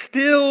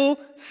still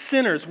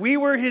sinners, we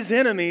were his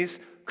enemies,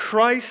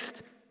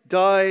 Christ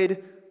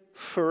died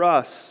for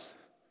us.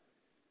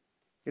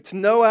 It's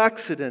no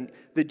accident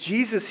that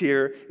Jesus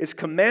here is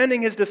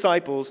commanding his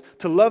disciples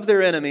to love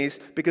their enemies,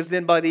 because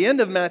then by the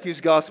end of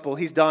Matthew's gospel,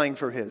 he's dying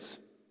for his.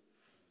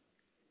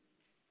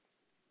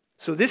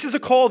 So this is a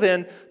call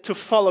then to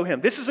follow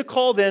him. This is a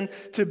call then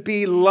to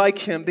be like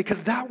him,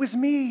 because that was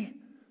me.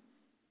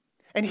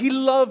 And he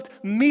loved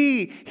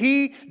me.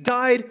 He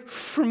died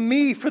for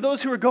me, for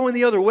those who were going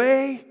the other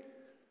way,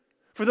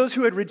 for those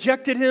who had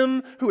rejected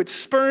him, who had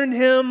spurned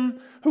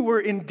him, who were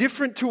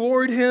indifferent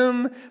toward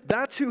him.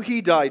 That's who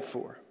he died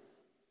for.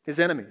 His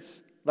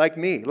enemies, like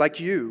me, like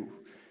you.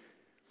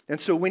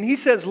 And so when he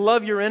says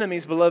love your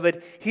enemies,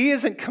 beloved, he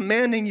isn't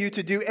commanding you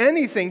to do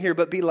anything here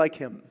but be like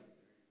him.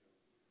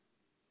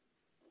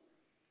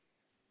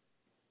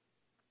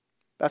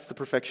 That's the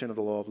perfection of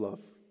the law of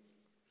love.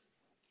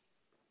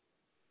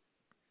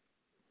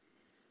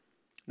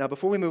 Now,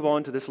 before we move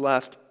on to this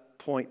last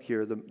point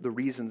here, the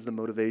reasons, the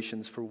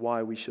motivations for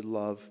why we should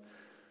love,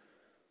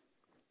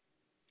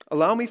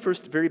 allow me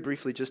first very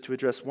briefly just to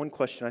address one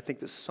question I think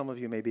that some of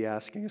you may be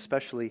asking,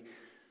 especially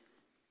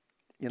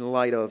in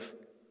light of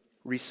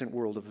recent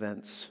world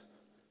events.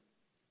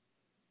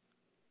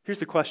 Here's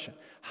the question.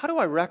 How do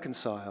I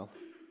reconcile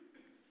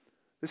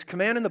this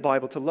command in the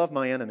Bible to love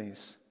my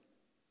enemies,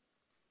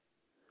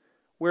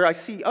 where I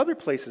see other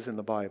places in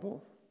the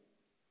Bible,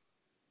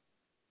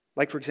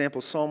 like, for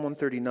example, Psalm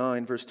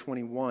 139, verse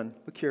 21.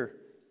 Look here.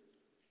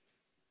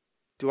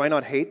 Do I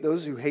not hate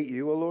those who hate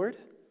you, O Lord?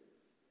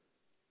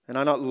 And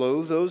I not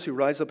loathe those who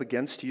rise up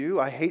against you?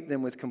 I hate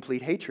them with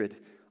complete hatred.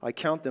 I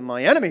count them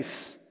my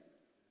enemies.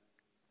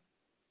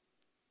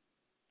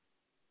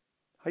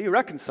 How do you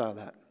reconcile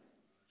that?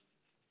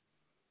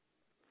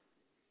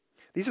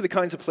 These are the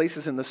kinds of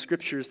places in the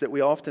Scriptures that we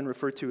often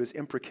refer to as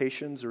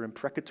imprecations or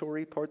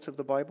imprecatory parts of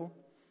the Bible.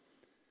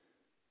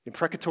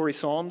 Imprecatory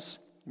Psalms.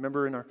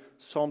 Remember in our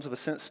Psalms of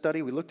Ascent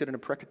study, we looked at an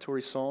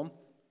imprecatory psalm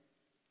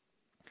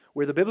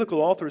where the biblical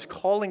author is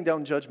calling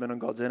down judgment on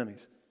God's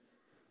enemies.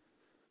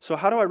 So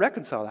how do I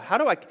reconcile that? How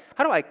do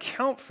I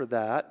account for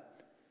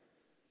that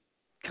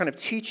kind of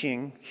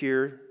teaching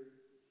here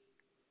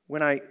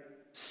when I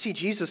see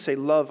Jesus say,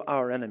 love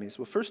our enemies?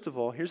 Well, first of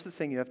all, here's the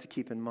thing you have to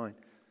keep in mind.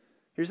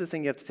 Here's the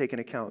thing you have to take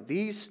into account.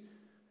 These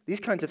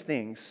kinds of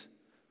things,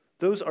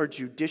 those are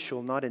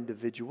judicial, not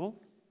individual.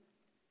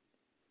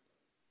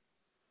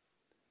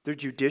 They're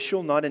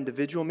judicial, not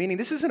individual, meaning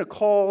this isn't a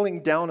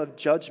calling down of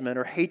judgment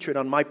or hatred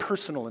on my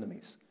personal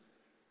enemies,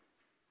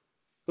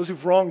 those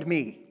who've wronged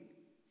me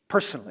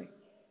personally,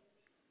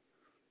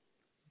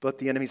 but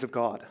the enemies of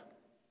God.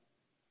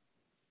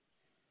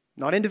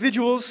 Not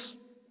individuals,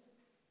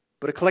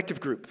 but a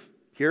collective group.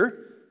 Here,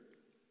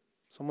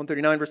 Psalm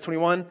 139, verse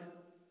 21,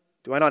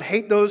 do I not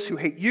hate those who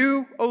hate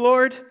you, O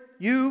Lord?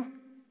 You?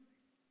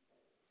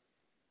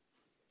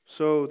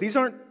 So these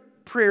aren't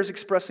prayers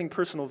expressing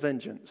personal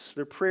vengeance.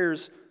 They're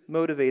prayers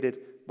motivated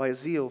by a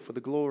zeal for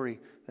the glory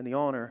and the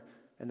honor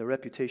and the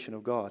reputation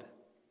of God.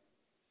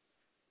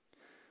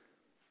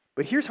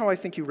 But here's how I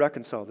think you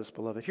reconcile this,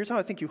 beloved. Here's how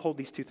I think you hold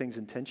these two things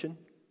in tension.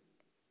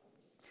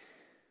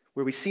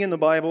 Where we see in the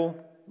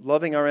Bible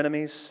loving our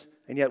enemies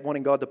and yet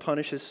wanting God to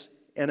punish his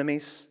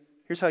enemies,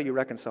 here's how you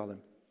reconcile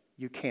them.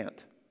 You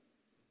can't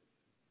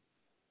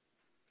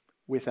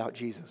without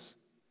Jesus.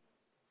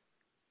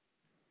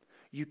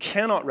 You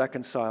cannot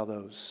reconcile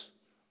those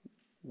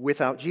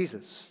without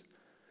Jesus,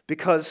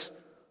 because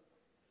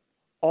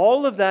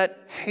all of that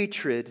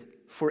hatred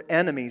for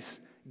enemies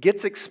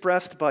gets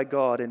expressed by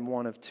God in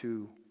one of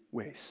two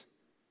ways.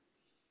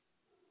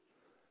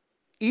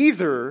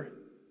 Either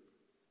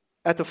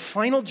at the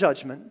final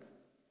judgment,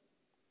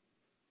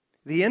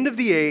 the end of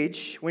the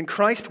age, when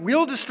Christ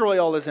will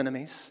destroy all his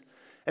enemies,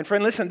 and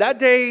friend, listen, that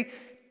day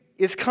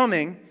is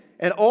coming,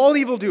 and all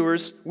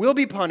evildoers will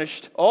be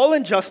punished, all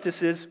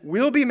injustices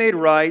will be made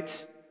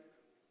right.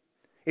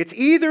 It's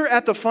either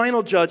at the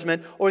final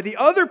judgment or the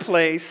other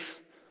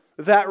place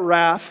that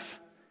wrath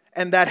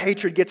and that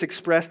hatred gets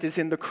expressed is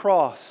in the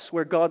cross,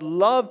 where God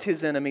loved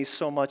his enemies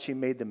so much he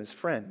made them his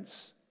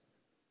friends.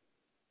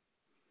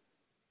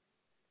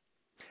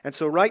 And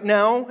so right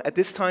now, at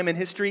this time in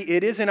history,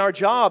 it is in our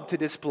job to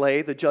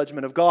display the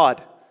judgment of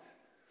God.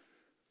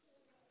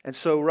 And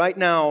so right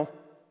now,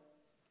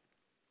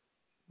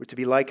 we're to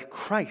be like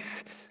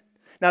Christ.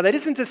 Now, that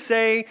isn't to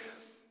say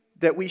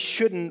that we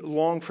shouldn't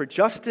long for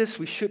justice,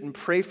 we shouldn't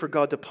pray for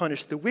God to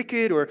punish the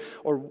wicked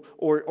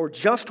or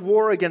just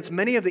war against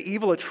many of the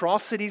evil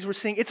atrocities we're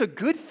seeing. It's a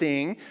good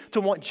thing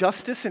to want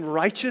justice and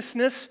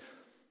righteousness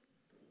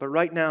But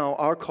right now,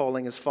 our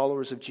calling as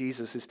followers of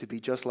Jesus is to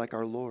be just like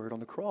our Lord on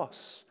the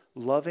cross,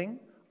 loving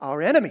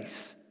our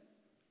enemies.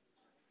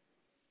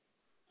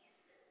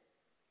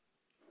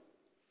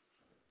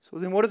 So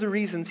then what are the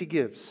reasons he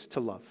gives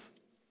to love?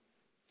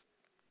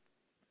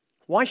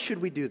 Why should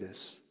we do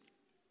this?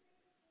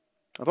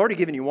 I've already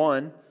given you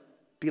one,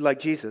 be like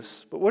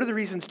Jesus. But what are the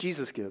reasons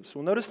Jesus gives?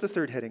 Well, notice the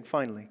third heading,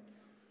 finally.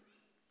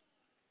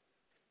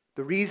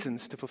 The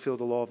reasons to fulfill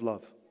the law of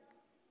love.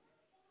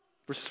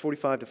 Verses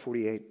 45 to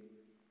 48.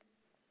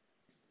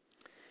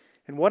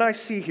 And what I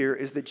see here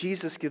is that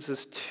Jesus gives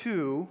us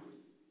two,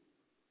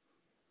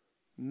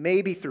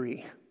 maybe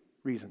three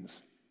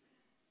reasons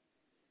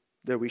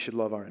that we should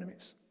love our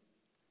enemies.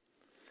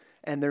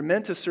 And they're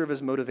meant to serve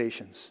as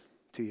motivations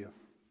to you.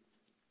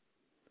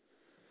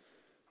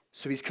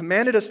 So he's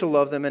commanded us to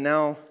love them, and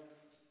now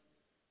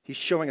he's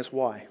showing us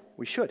why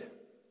we should.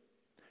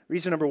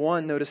 Reason number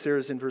one, notice there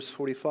is in verse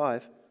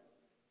 45.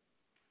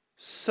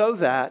 So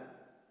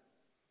that,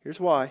 here's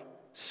why,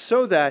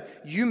 so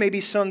that you may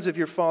be sons of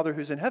your Father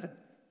who's in heaven.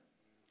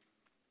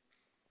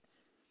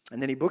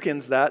 And then he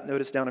bookends that,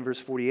 notice down in verse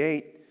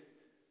 48,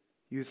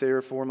 you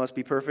therefore must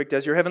be perfect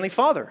as your heavenly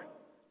Father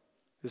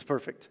is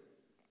perfect.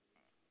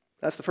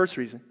 That's the first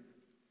reason.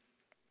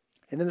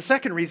 And then the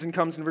second reason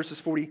comes in verses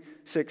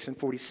 46 and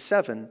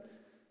 47.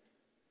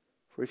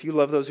 For if you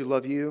love those who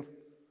love you,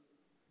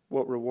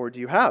 what reward do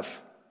you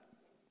have?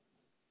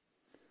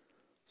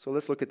 So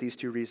let's look at these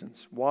two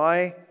reasons.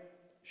 Why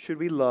should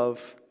we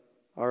love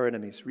our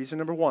enemies? Reason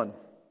number one.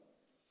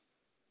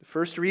 The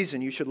first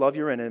reason you should love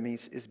your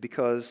enemies is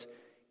because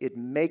it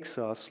makes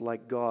us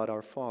like God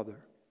our Father.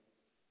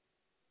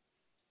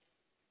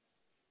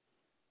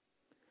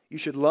 You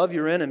should love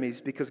your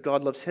enemies because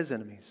God loves his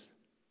enemies.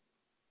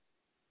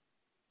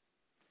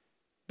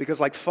 Because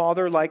like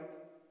Father, like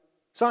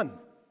Son.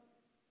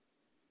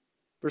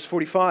 Verse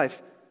 45.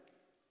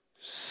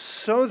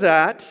 So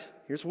that,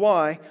 here's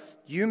why,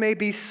 you may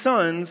be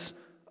sons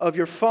of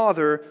your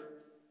Father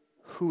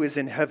who is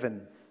in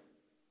heaven.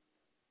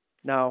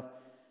 Now,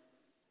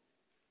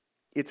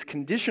 it's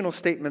conditional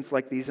statements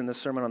like these in the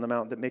Sermon on the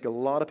Mount that make a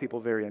lot of people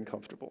very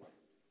uncomfortable.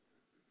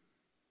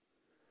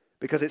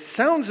 Because it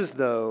sounds as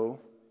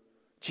though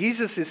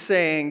Jesus is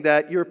saying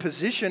that your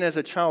position as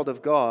a child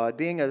of God,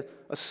 being a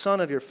son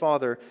of your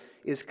Father,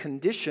 is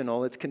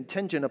conditional, it's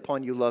contingent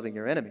upon you loving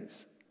your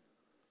enemies.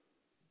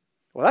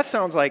 Well, that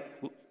sounds like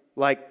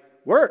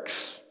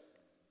works.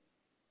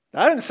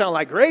 That doesn't sound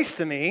like grace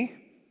to me.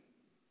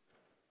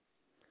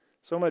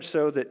 So much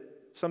so that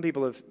some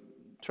people have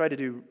tried to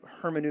do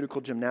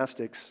hermeneutical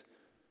gymnastics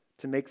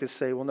to make this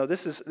say, well, no,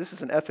 this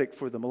is an ethic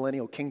for the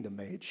millennial kingdom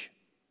age.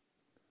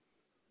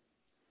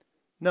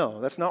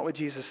 No, that's not what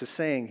Jesus is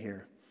saying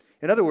here.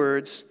 In other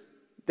words,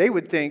 they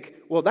would think,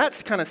 well,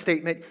 that's kind of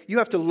statement. You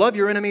have to love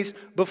your enemies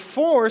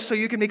before so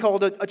you can be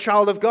called a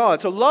child of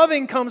God. So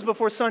loving comes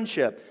before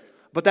sonship.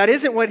 But that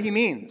isn't what he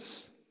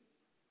means.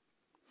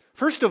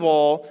 First of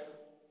all,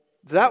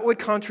 that would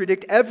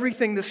contradict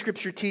everything the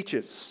Scripture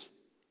teaches.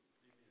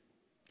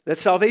 That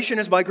salvation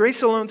is by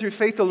grace alone, through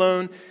faith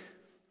alone,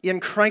 in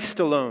Christ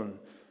alone.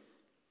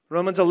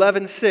 Romans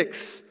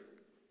 11:6.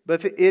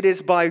 But if it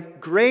is by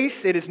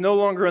grace, it is no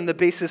longer on the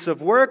basis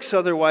of works,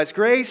 otherwise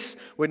grace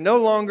would no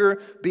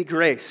longer be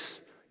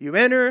grace. You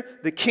enter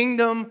the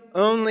kingdom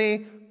only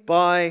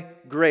by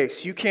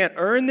grace. You can't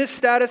earn this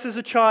status as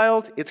a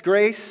child, it's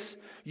grace.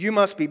 You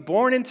must be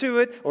born into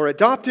it or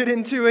adopted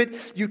into it.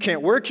 You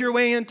can't work your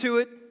way into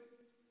it.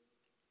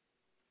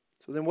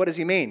 So then what does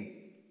he mean?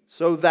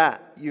 So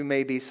that you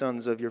may be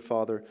sons of your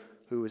Father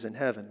who is in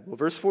heaven. Well,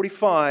 verse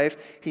 45,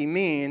 he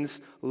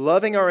means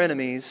loving our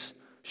enemies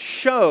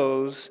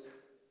shows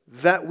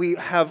that we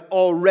have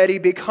already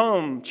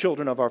become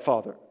children of our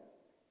Father.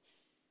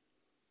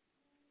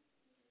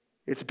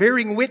 It's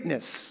bearing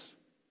witness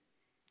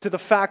to the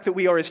fact that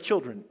we are his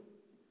children.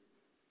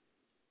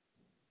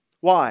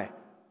 Why?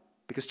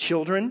 Because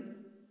children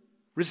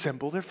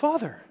resemble their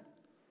father.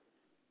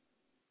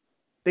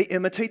 They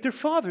imitate their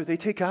father. They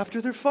take after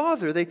their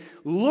father. They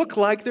look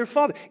like their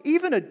father.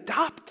 Even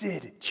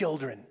adopted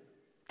children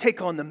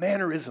take on the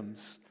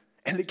mannerisms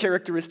and the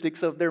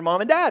characteristics of their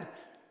mom and dad.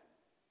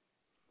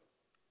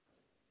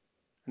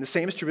 And the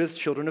same is true with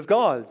children of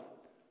God.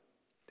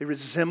 They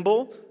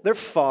resemble their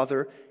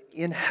Father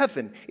in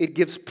heaven. It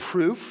gives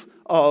proof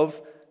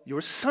of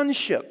your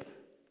sonship.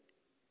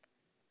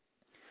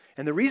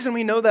 And the reason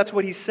we know that's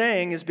what he's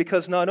saying is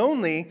because not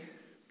only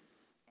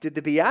did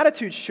the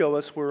Beatitudes show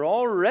us we're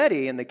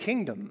already in the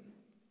kingdom,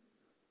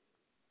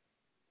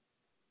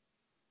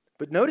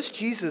 but notice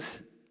Jesus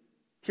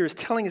here is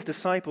telling his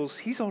disciples,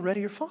 he's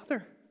already your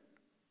Father.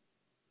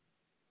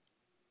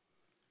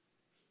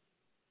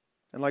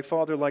 And like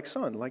father, like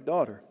son, like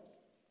daughter.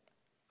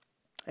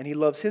 And he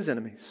loves his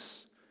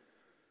enemies.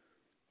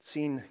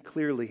 Seen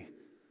clearly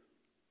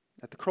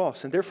at the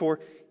cross. And therefore,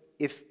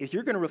 if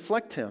you're going to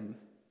reflect him,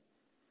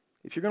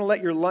 if you're going to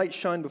let your light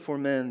shine before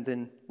men,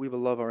 then we will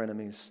love our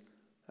enemies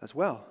as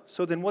well.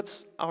 So then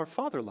what's our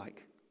Father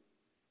like?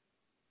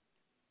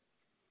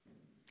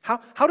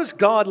 How does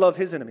God love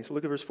his enemies? Well,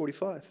 look at verse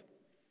 45.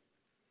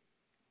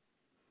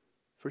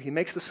 For he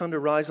makes the sun to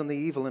rise on the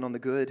evil and on the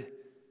good,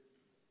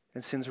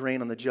 and sends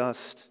rain on the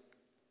just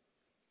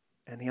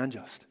and the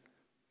unjust.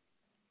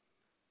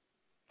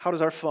 How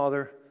does our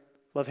Father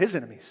love his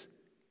enemies?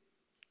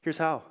 Here's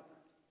how.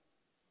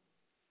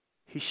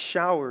 He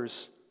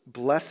showers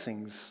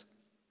blessings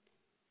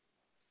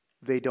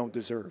they don't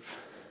deserve.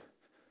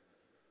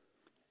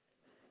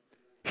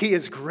 He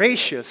is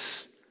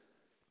gracious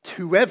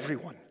to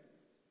everyone.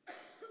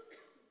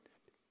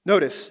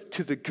 Notice,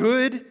 to the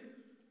good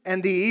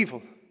and the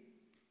evil,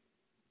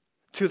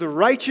 to the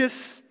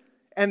righteous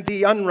and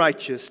the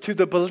unrighteous, to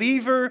the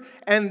believer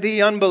and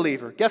the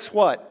unbeliever. Guess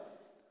what?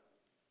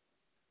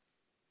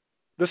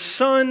 The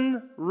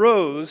sun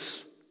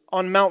rose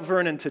on Mount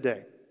Vernon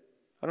today.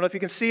 I don't know if you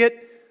can see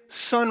it.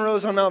 Sun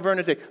rose on Mount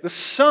Vernon today. The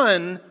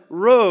sun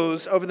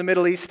rose over the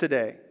Middle East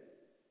today.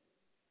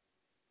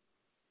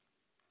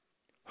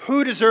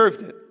 Who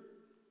deserved it?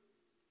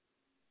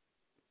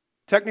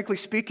 Technically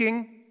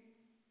speaking,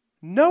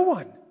 no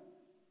one.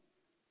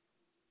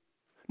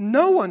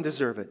 No one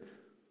deserved it.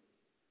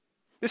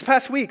 This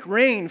past week,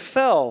 rain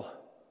fell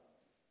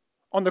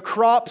on the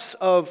crops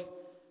of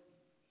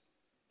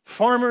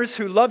farmers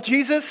who love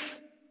Jesus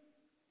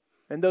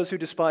and those who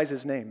despise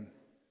his name.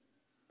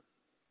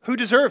 Who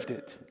deserved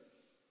it?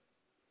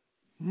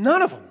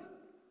 None of them.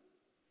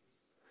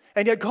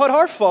 And yet God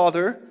our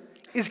Father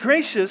is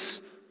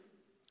gracious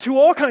to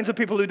all kinds of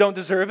people who don't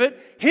deserve it,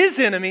 his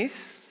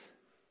enemies.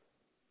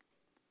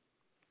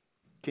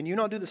 Can you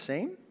not do the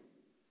same?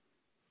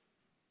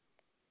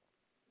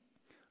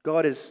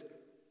 God is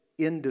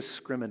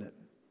indiscriminate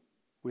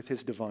with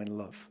his divine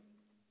love.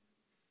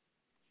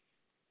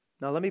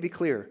 Now let me be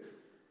clear.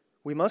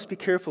 We must be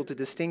careful to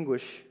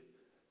distinguish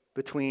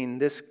between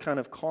this kind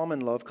of common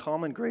love,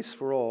 common grace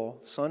for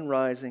all, sun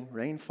rising,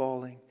 rain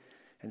falling,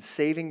 and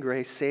saving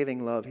grace,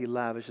 saving love he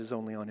lavishes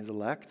only on his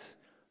elect,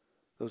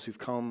 those who've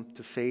come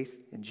to faith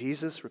in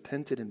Jesus,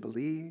 repented and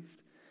believed.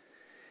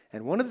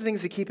 And one of the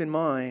things to keep in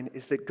mind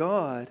is that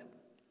God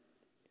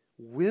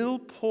will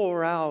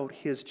pour out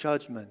his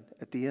judgment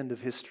at the end of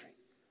history.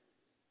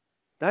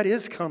 That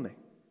is coming.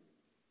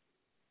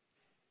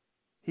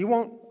 He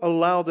won't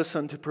allow the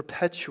sun to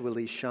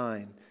perpetually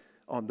shine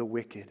on the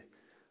wicked.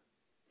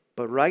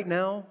 But right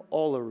now,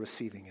 all are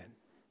receiving it.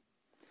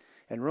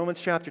 And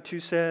Romans chapter 2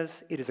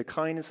 says, it is a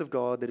kindness of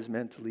God that is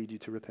meant to lead you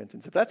to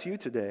repentance. If that's you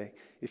today,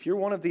 if you're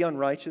one of the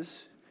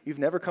unrighteous, you've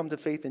never come to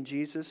faith in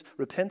Jesus,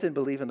 repent and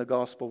believe in the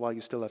gospel while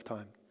you still have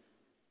time.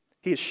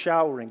 He is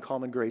showering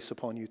common grace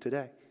upon you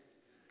today.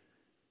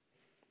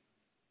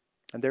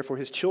 And therefore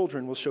his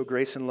children will show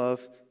grace and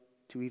love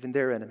to even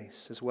their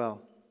enemies as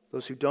well,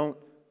 those who don't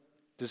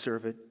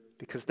deserve it,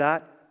 because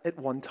that at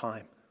one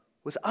time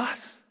was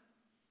us.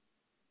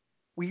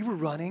 We were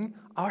running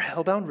our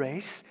hellbound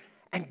race,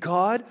 and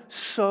God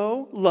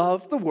so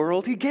loved the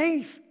world he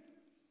gave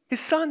his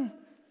Son.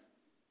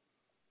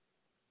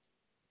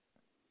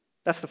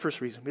 That's the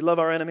first reason. We love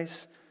our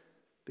enemies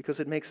because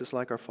it makes us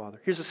like our Father.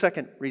 Here's the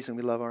second reason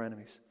we love our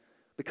enemies.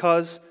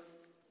 Because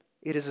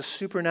it is a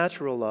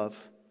supernatural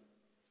love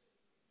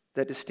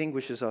that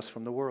distinguishes us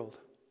from the world.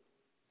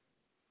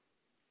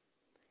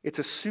 It's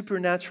a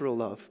supernatural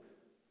love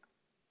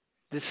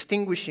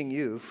distinguishing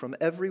you from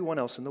everyone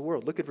else in the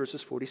world. Look at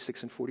verses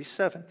 46 and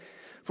 47.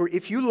 For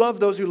if you love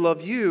those who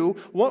love you,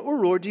 what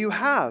reward do you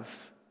have?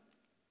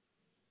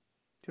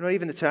 Do not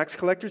even the tax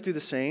collectors do the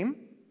same?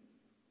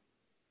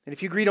 And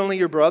if you greet only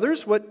your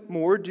brothers, what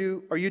more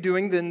are you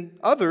doing than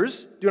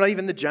others? Do not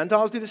even the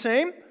Gentiles do the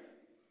same?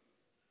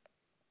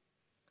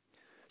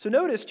 So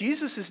notice,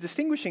 Jesus is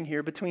distinguishing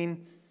here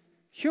between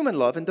human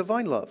love and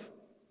divine love.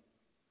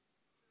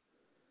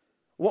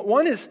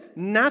 One is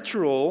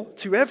natural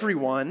to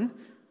everyone,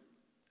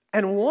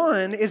 and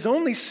one is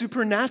only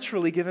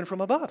supernaturally given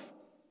from above.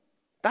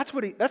 That's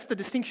the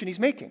distinction he's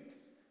making.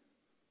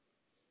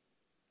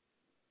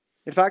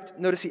 In fact,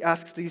 notice he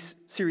asks these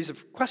series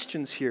of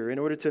questions here in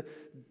order to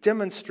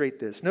demonstrate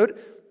this.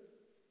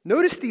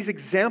 Notice these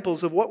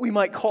examples of what we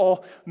might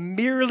call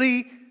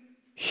merely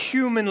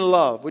human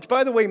love, which,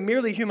 by the way,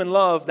 merely human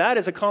love, that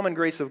is a common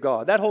grace of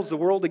God. That holds the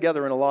world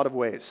together in a lot of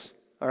ways,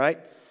 all right?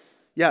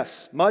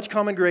 Yes, much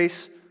common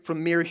grace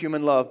from mere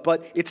human love,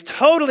 but it's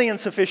totally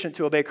insufficient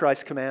to obey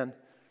Christ's command.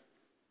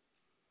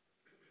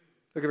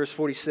 Look at verse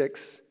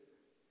 46.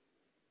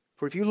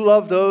 For if you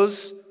love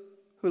those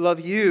who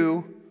love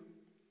you,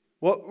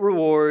 what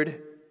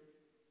reward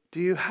do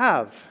you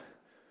have?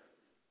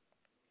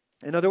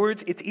 In other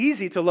words, it's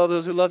easy to love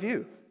those who love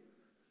you.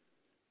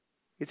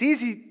 It's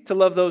easy to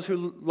love those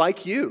who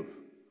like you,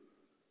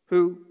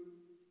 who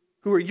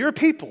are your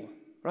people,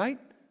 right?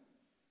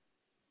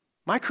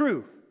 My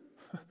crew.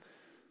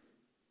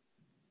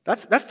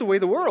 That's the way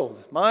of the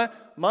world.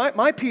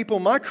 My people,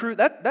 my crew,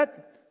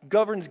 that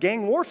governs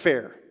gang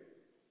warfare.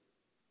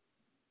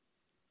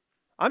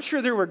 I'm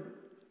sure there were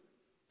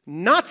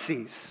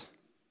Nazis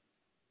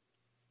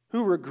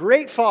who were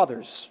great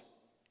fathers.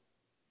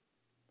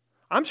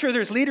 I'm sure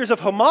there's leaders of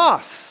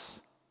Hamas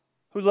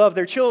who love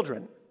their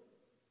children.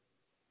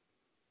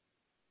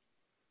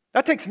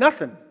 That takes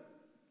nothing.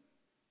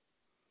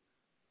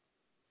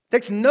 It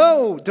takes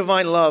no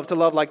divine love to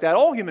love like that.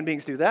 All human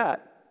beings do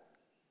that.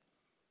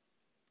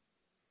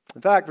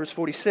 In fact, verse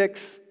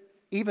 46,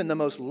 even the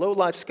most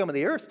low-life scum of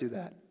the earth do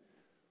that.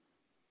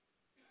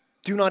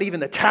 Do not even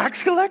the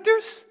tax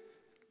collectors?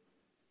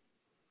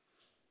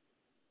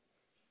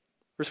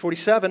 Verse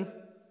 47,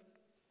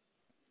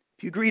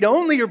 if you greet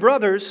only your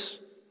brothers,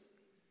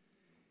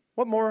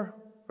 what more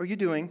are you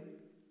doing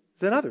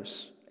than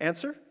others?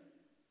 Answer,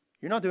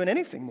 you're not doing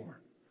anything more.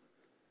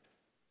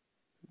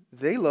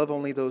 They love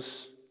only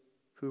those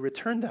who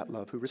return that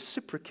love, who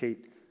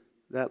reciprocate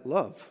that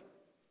love.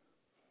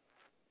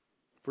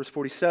 Verse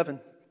 47,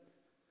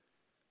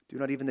 do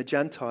not even the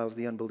Gentiles,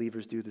 the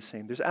unbelievers, do the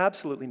same. There's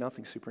absolutely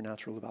nothing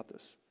supernatural about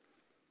this.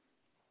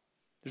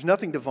 There's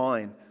nothing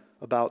divine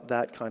about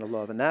that kind of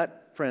love. And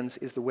that, friends,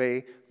 is the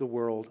way the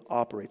world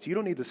operates. You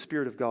don't need the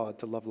Spirit of God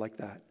to love like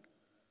that.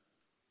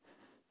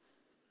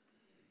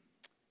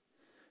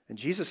 And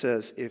Jesus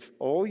says, if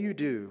all you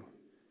do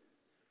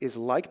is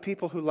like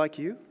people who like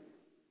you,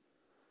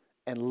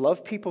 and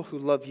love people who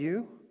love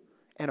you,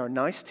 and are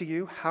nice to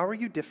you, how are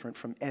you different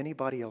from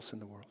anybody else in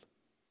the world?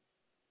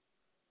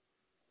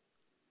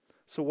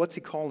 So what's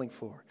he calling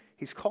for?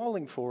 He's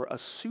calling for a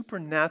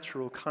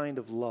supernatural kind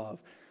of love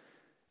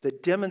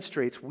that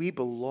demonstrates we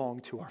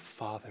belong to our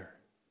Father,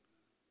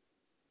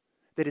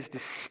 that is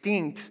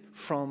distinct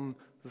from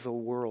the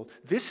world.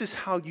 This is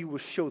how you will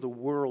show the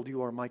world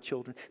you are my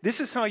children. This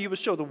is how you will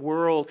show the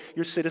world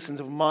you're citizens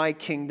of my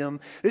kingdom.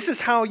 This is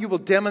how you will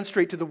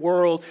demonstrate to the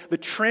world the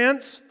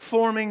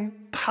transforming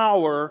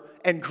power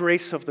and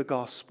grace of the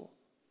gospel.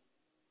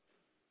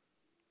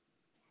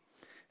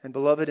 And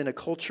beloved, in a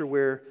culture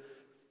where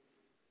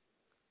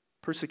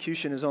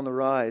persecution is on the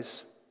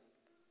rise,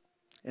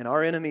 and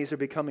our enemies are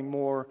becoming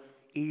more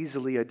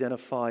easily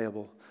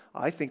identifiable,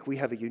 I think we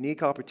have a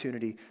unique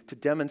opportunity to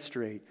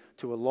demonstrate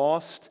to a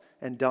lost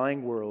and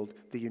dying world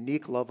the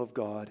unique love of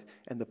God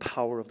and the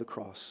power of the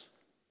cross.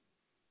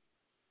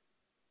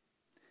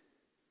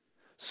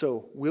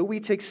 So, will we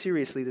take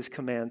seriously this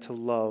command to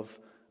love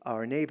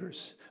our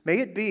neighbors? May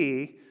it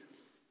be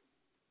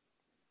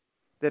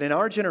that in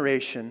our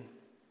generation,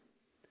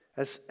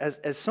 as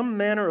some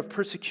manner of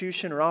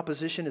persecution or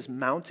opposition is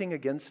mounting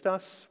against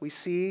us, we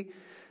see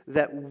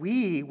that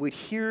we would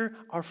hear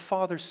our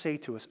Father say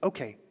to us,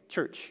 okay,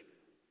 church,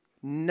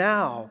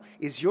 now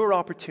is your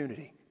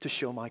opportunity to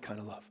show my kind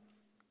of love.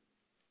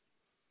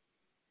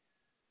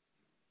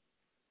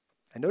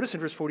 And notice in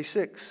verse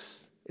 46,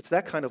 it's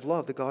that kind of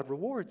love that God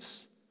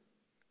rewards.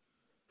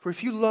 For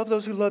if you love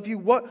those who love you,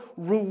 what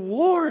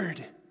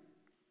reward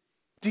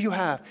do you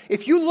have?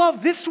 If you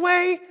love this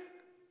way,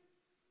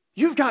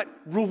 you've got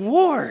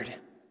reward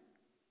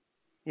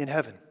in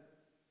heaven.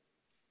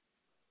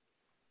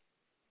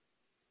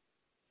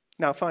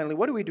 Now, finally,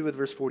 what do we do with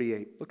verse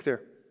 48? Look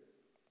there,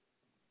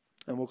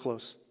 and we'll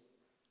close.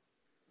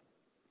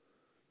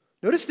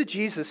 Notice that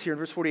Jesus here in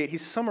verse 48,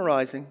 he's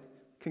summarizing,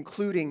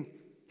 concluding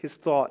his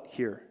thought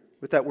here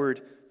with that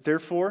word,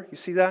 therefore. You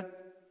see that?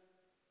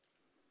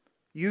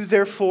 You,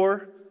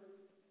 therefore,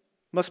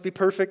 must be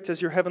perfect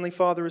as your heavenly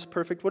Father is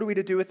perfect. What are we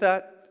to do with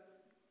that?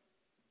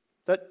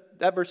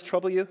 That verse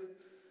trouble you?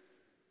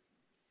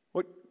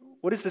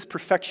 What is this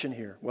perfection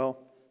here? Well,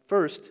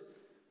 first,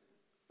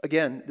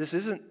 again, this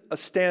isn't a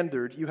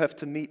standard you have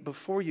to meet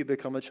before you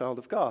become a child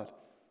of God.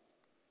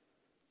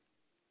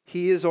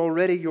 He is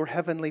already your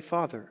heavenly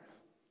Father.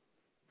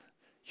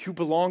 You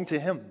belong to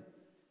Him.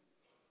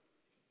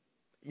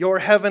 Your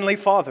heavenly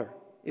Father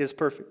is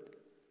perfect.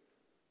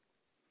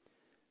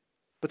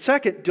 But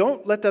second,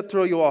 don't let that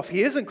throw you off.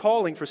 He isn't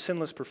calling for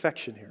sinless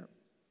perfection here.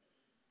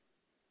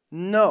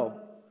 No.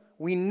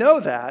 We know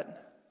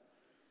that.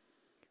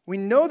 We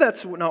know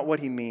that's not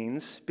what he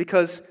means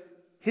because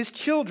his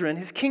children,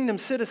 his kingdom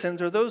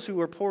citizens, are those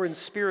who are poor in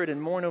spirit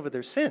and mourn over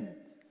their sin.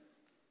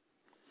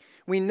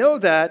 We know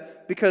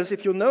that because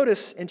if you'll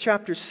notice in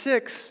chapter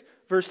 6,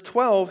 verse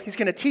 12, he's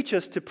going to teach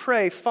us to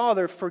pray,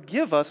 Father,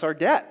 forgive us our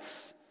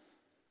debts.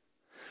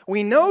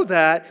 We know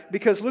that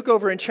because look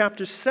over in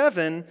chapter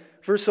 7,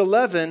 verse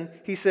 11,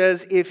 he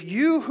says, if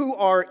you who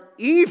are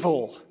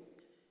evil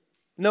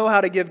know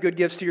how to give good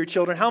gifts to your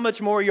children, how much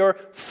more your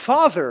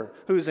Father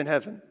who is in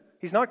heaven?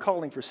 He's not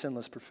calling for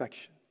sinless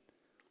perfection.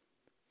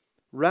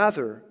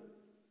 Rather,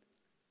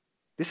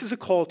 this is a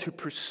call to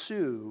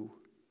pursue,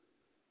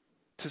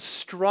 to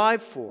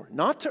strive for,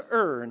 not to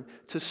earn,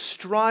 to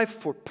strive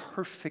for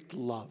perfect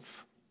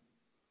love,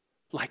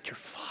 like your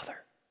Father.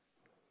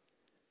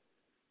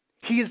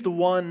 He is the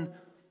one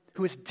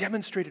who has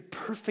demonstrated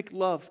perfect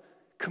love,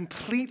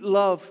 complete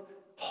love,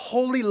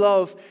 holy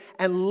love,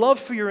 and love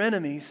for your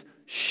enemies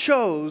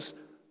shows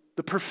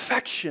the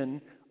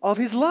perfection of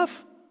his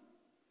love.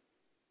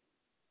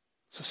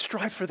 So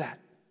strive for that.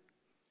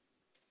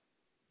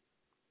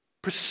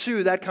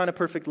 Pursue that kind of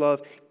perfect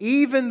love,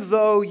 even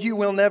though you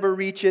will never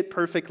reach it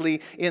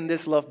perfectly in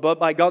this love. But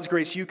by God's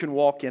grace, you can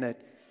walk in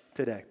it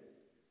today.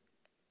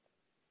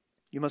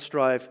 You must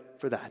strive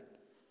for that.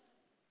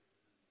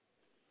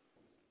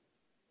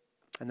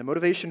 And the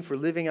motivation for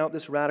living out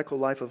this radical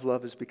life of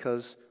love is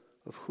because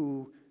of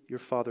who your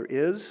Father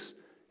is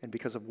and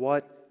because of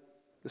what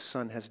the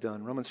Son has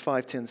done. Romans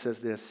 5:10 says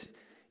this,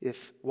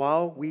 if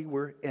while we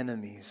were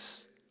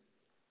enemies,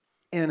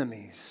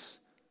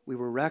 we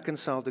were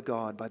reconciled to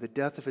God by the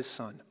death of His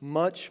Son,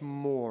 much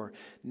more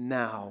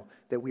now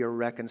that we are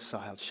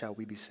reconciled shall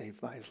we be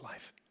saved by His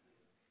life.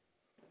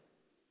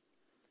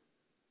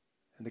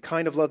 And the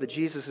kind of love that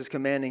Jesus is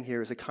commanding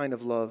here is a kind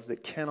of love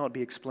that cannot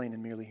be explained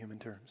in merely human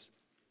terms.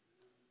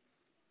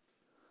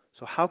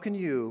 So how can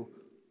you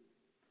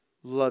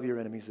love your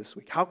enemies this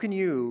week? How can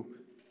you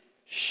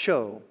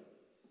show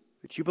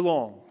that you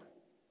belong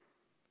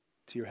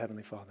to your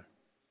Heavenly Father?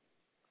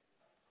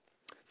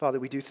 Father,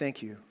 we do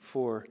thank you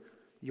for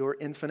your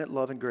infinite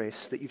love and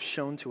grace that you've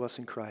shown to us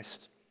in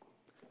Christ.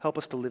 Help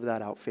us to live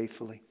that out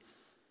faithfully.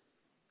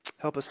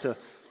 Help us to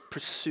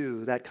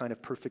pursue that kind of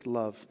perfect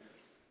love,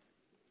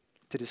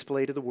 to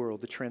display to the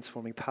world the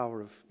transforming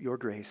power of your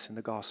grace in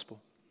the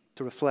gospel,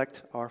 to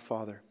reflect our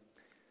Father.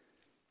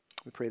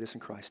 We pray this in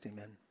Christ,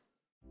 amen.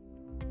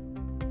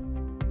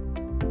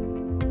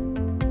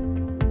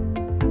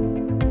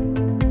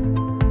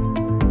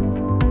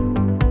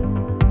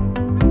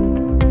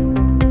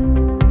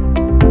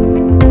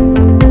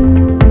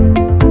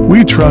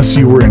 We trust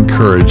you were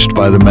encouraged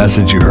by the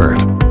message you heard.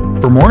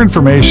 For more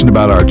information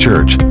about our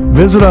church,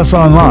 visit us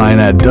online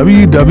at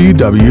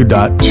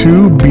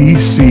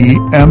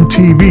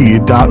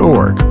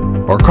www.2bcmtv.org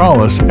or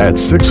call us at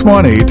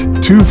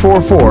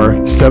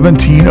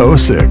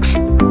 618-244-1706.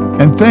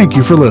 And thank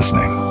you for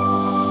listening.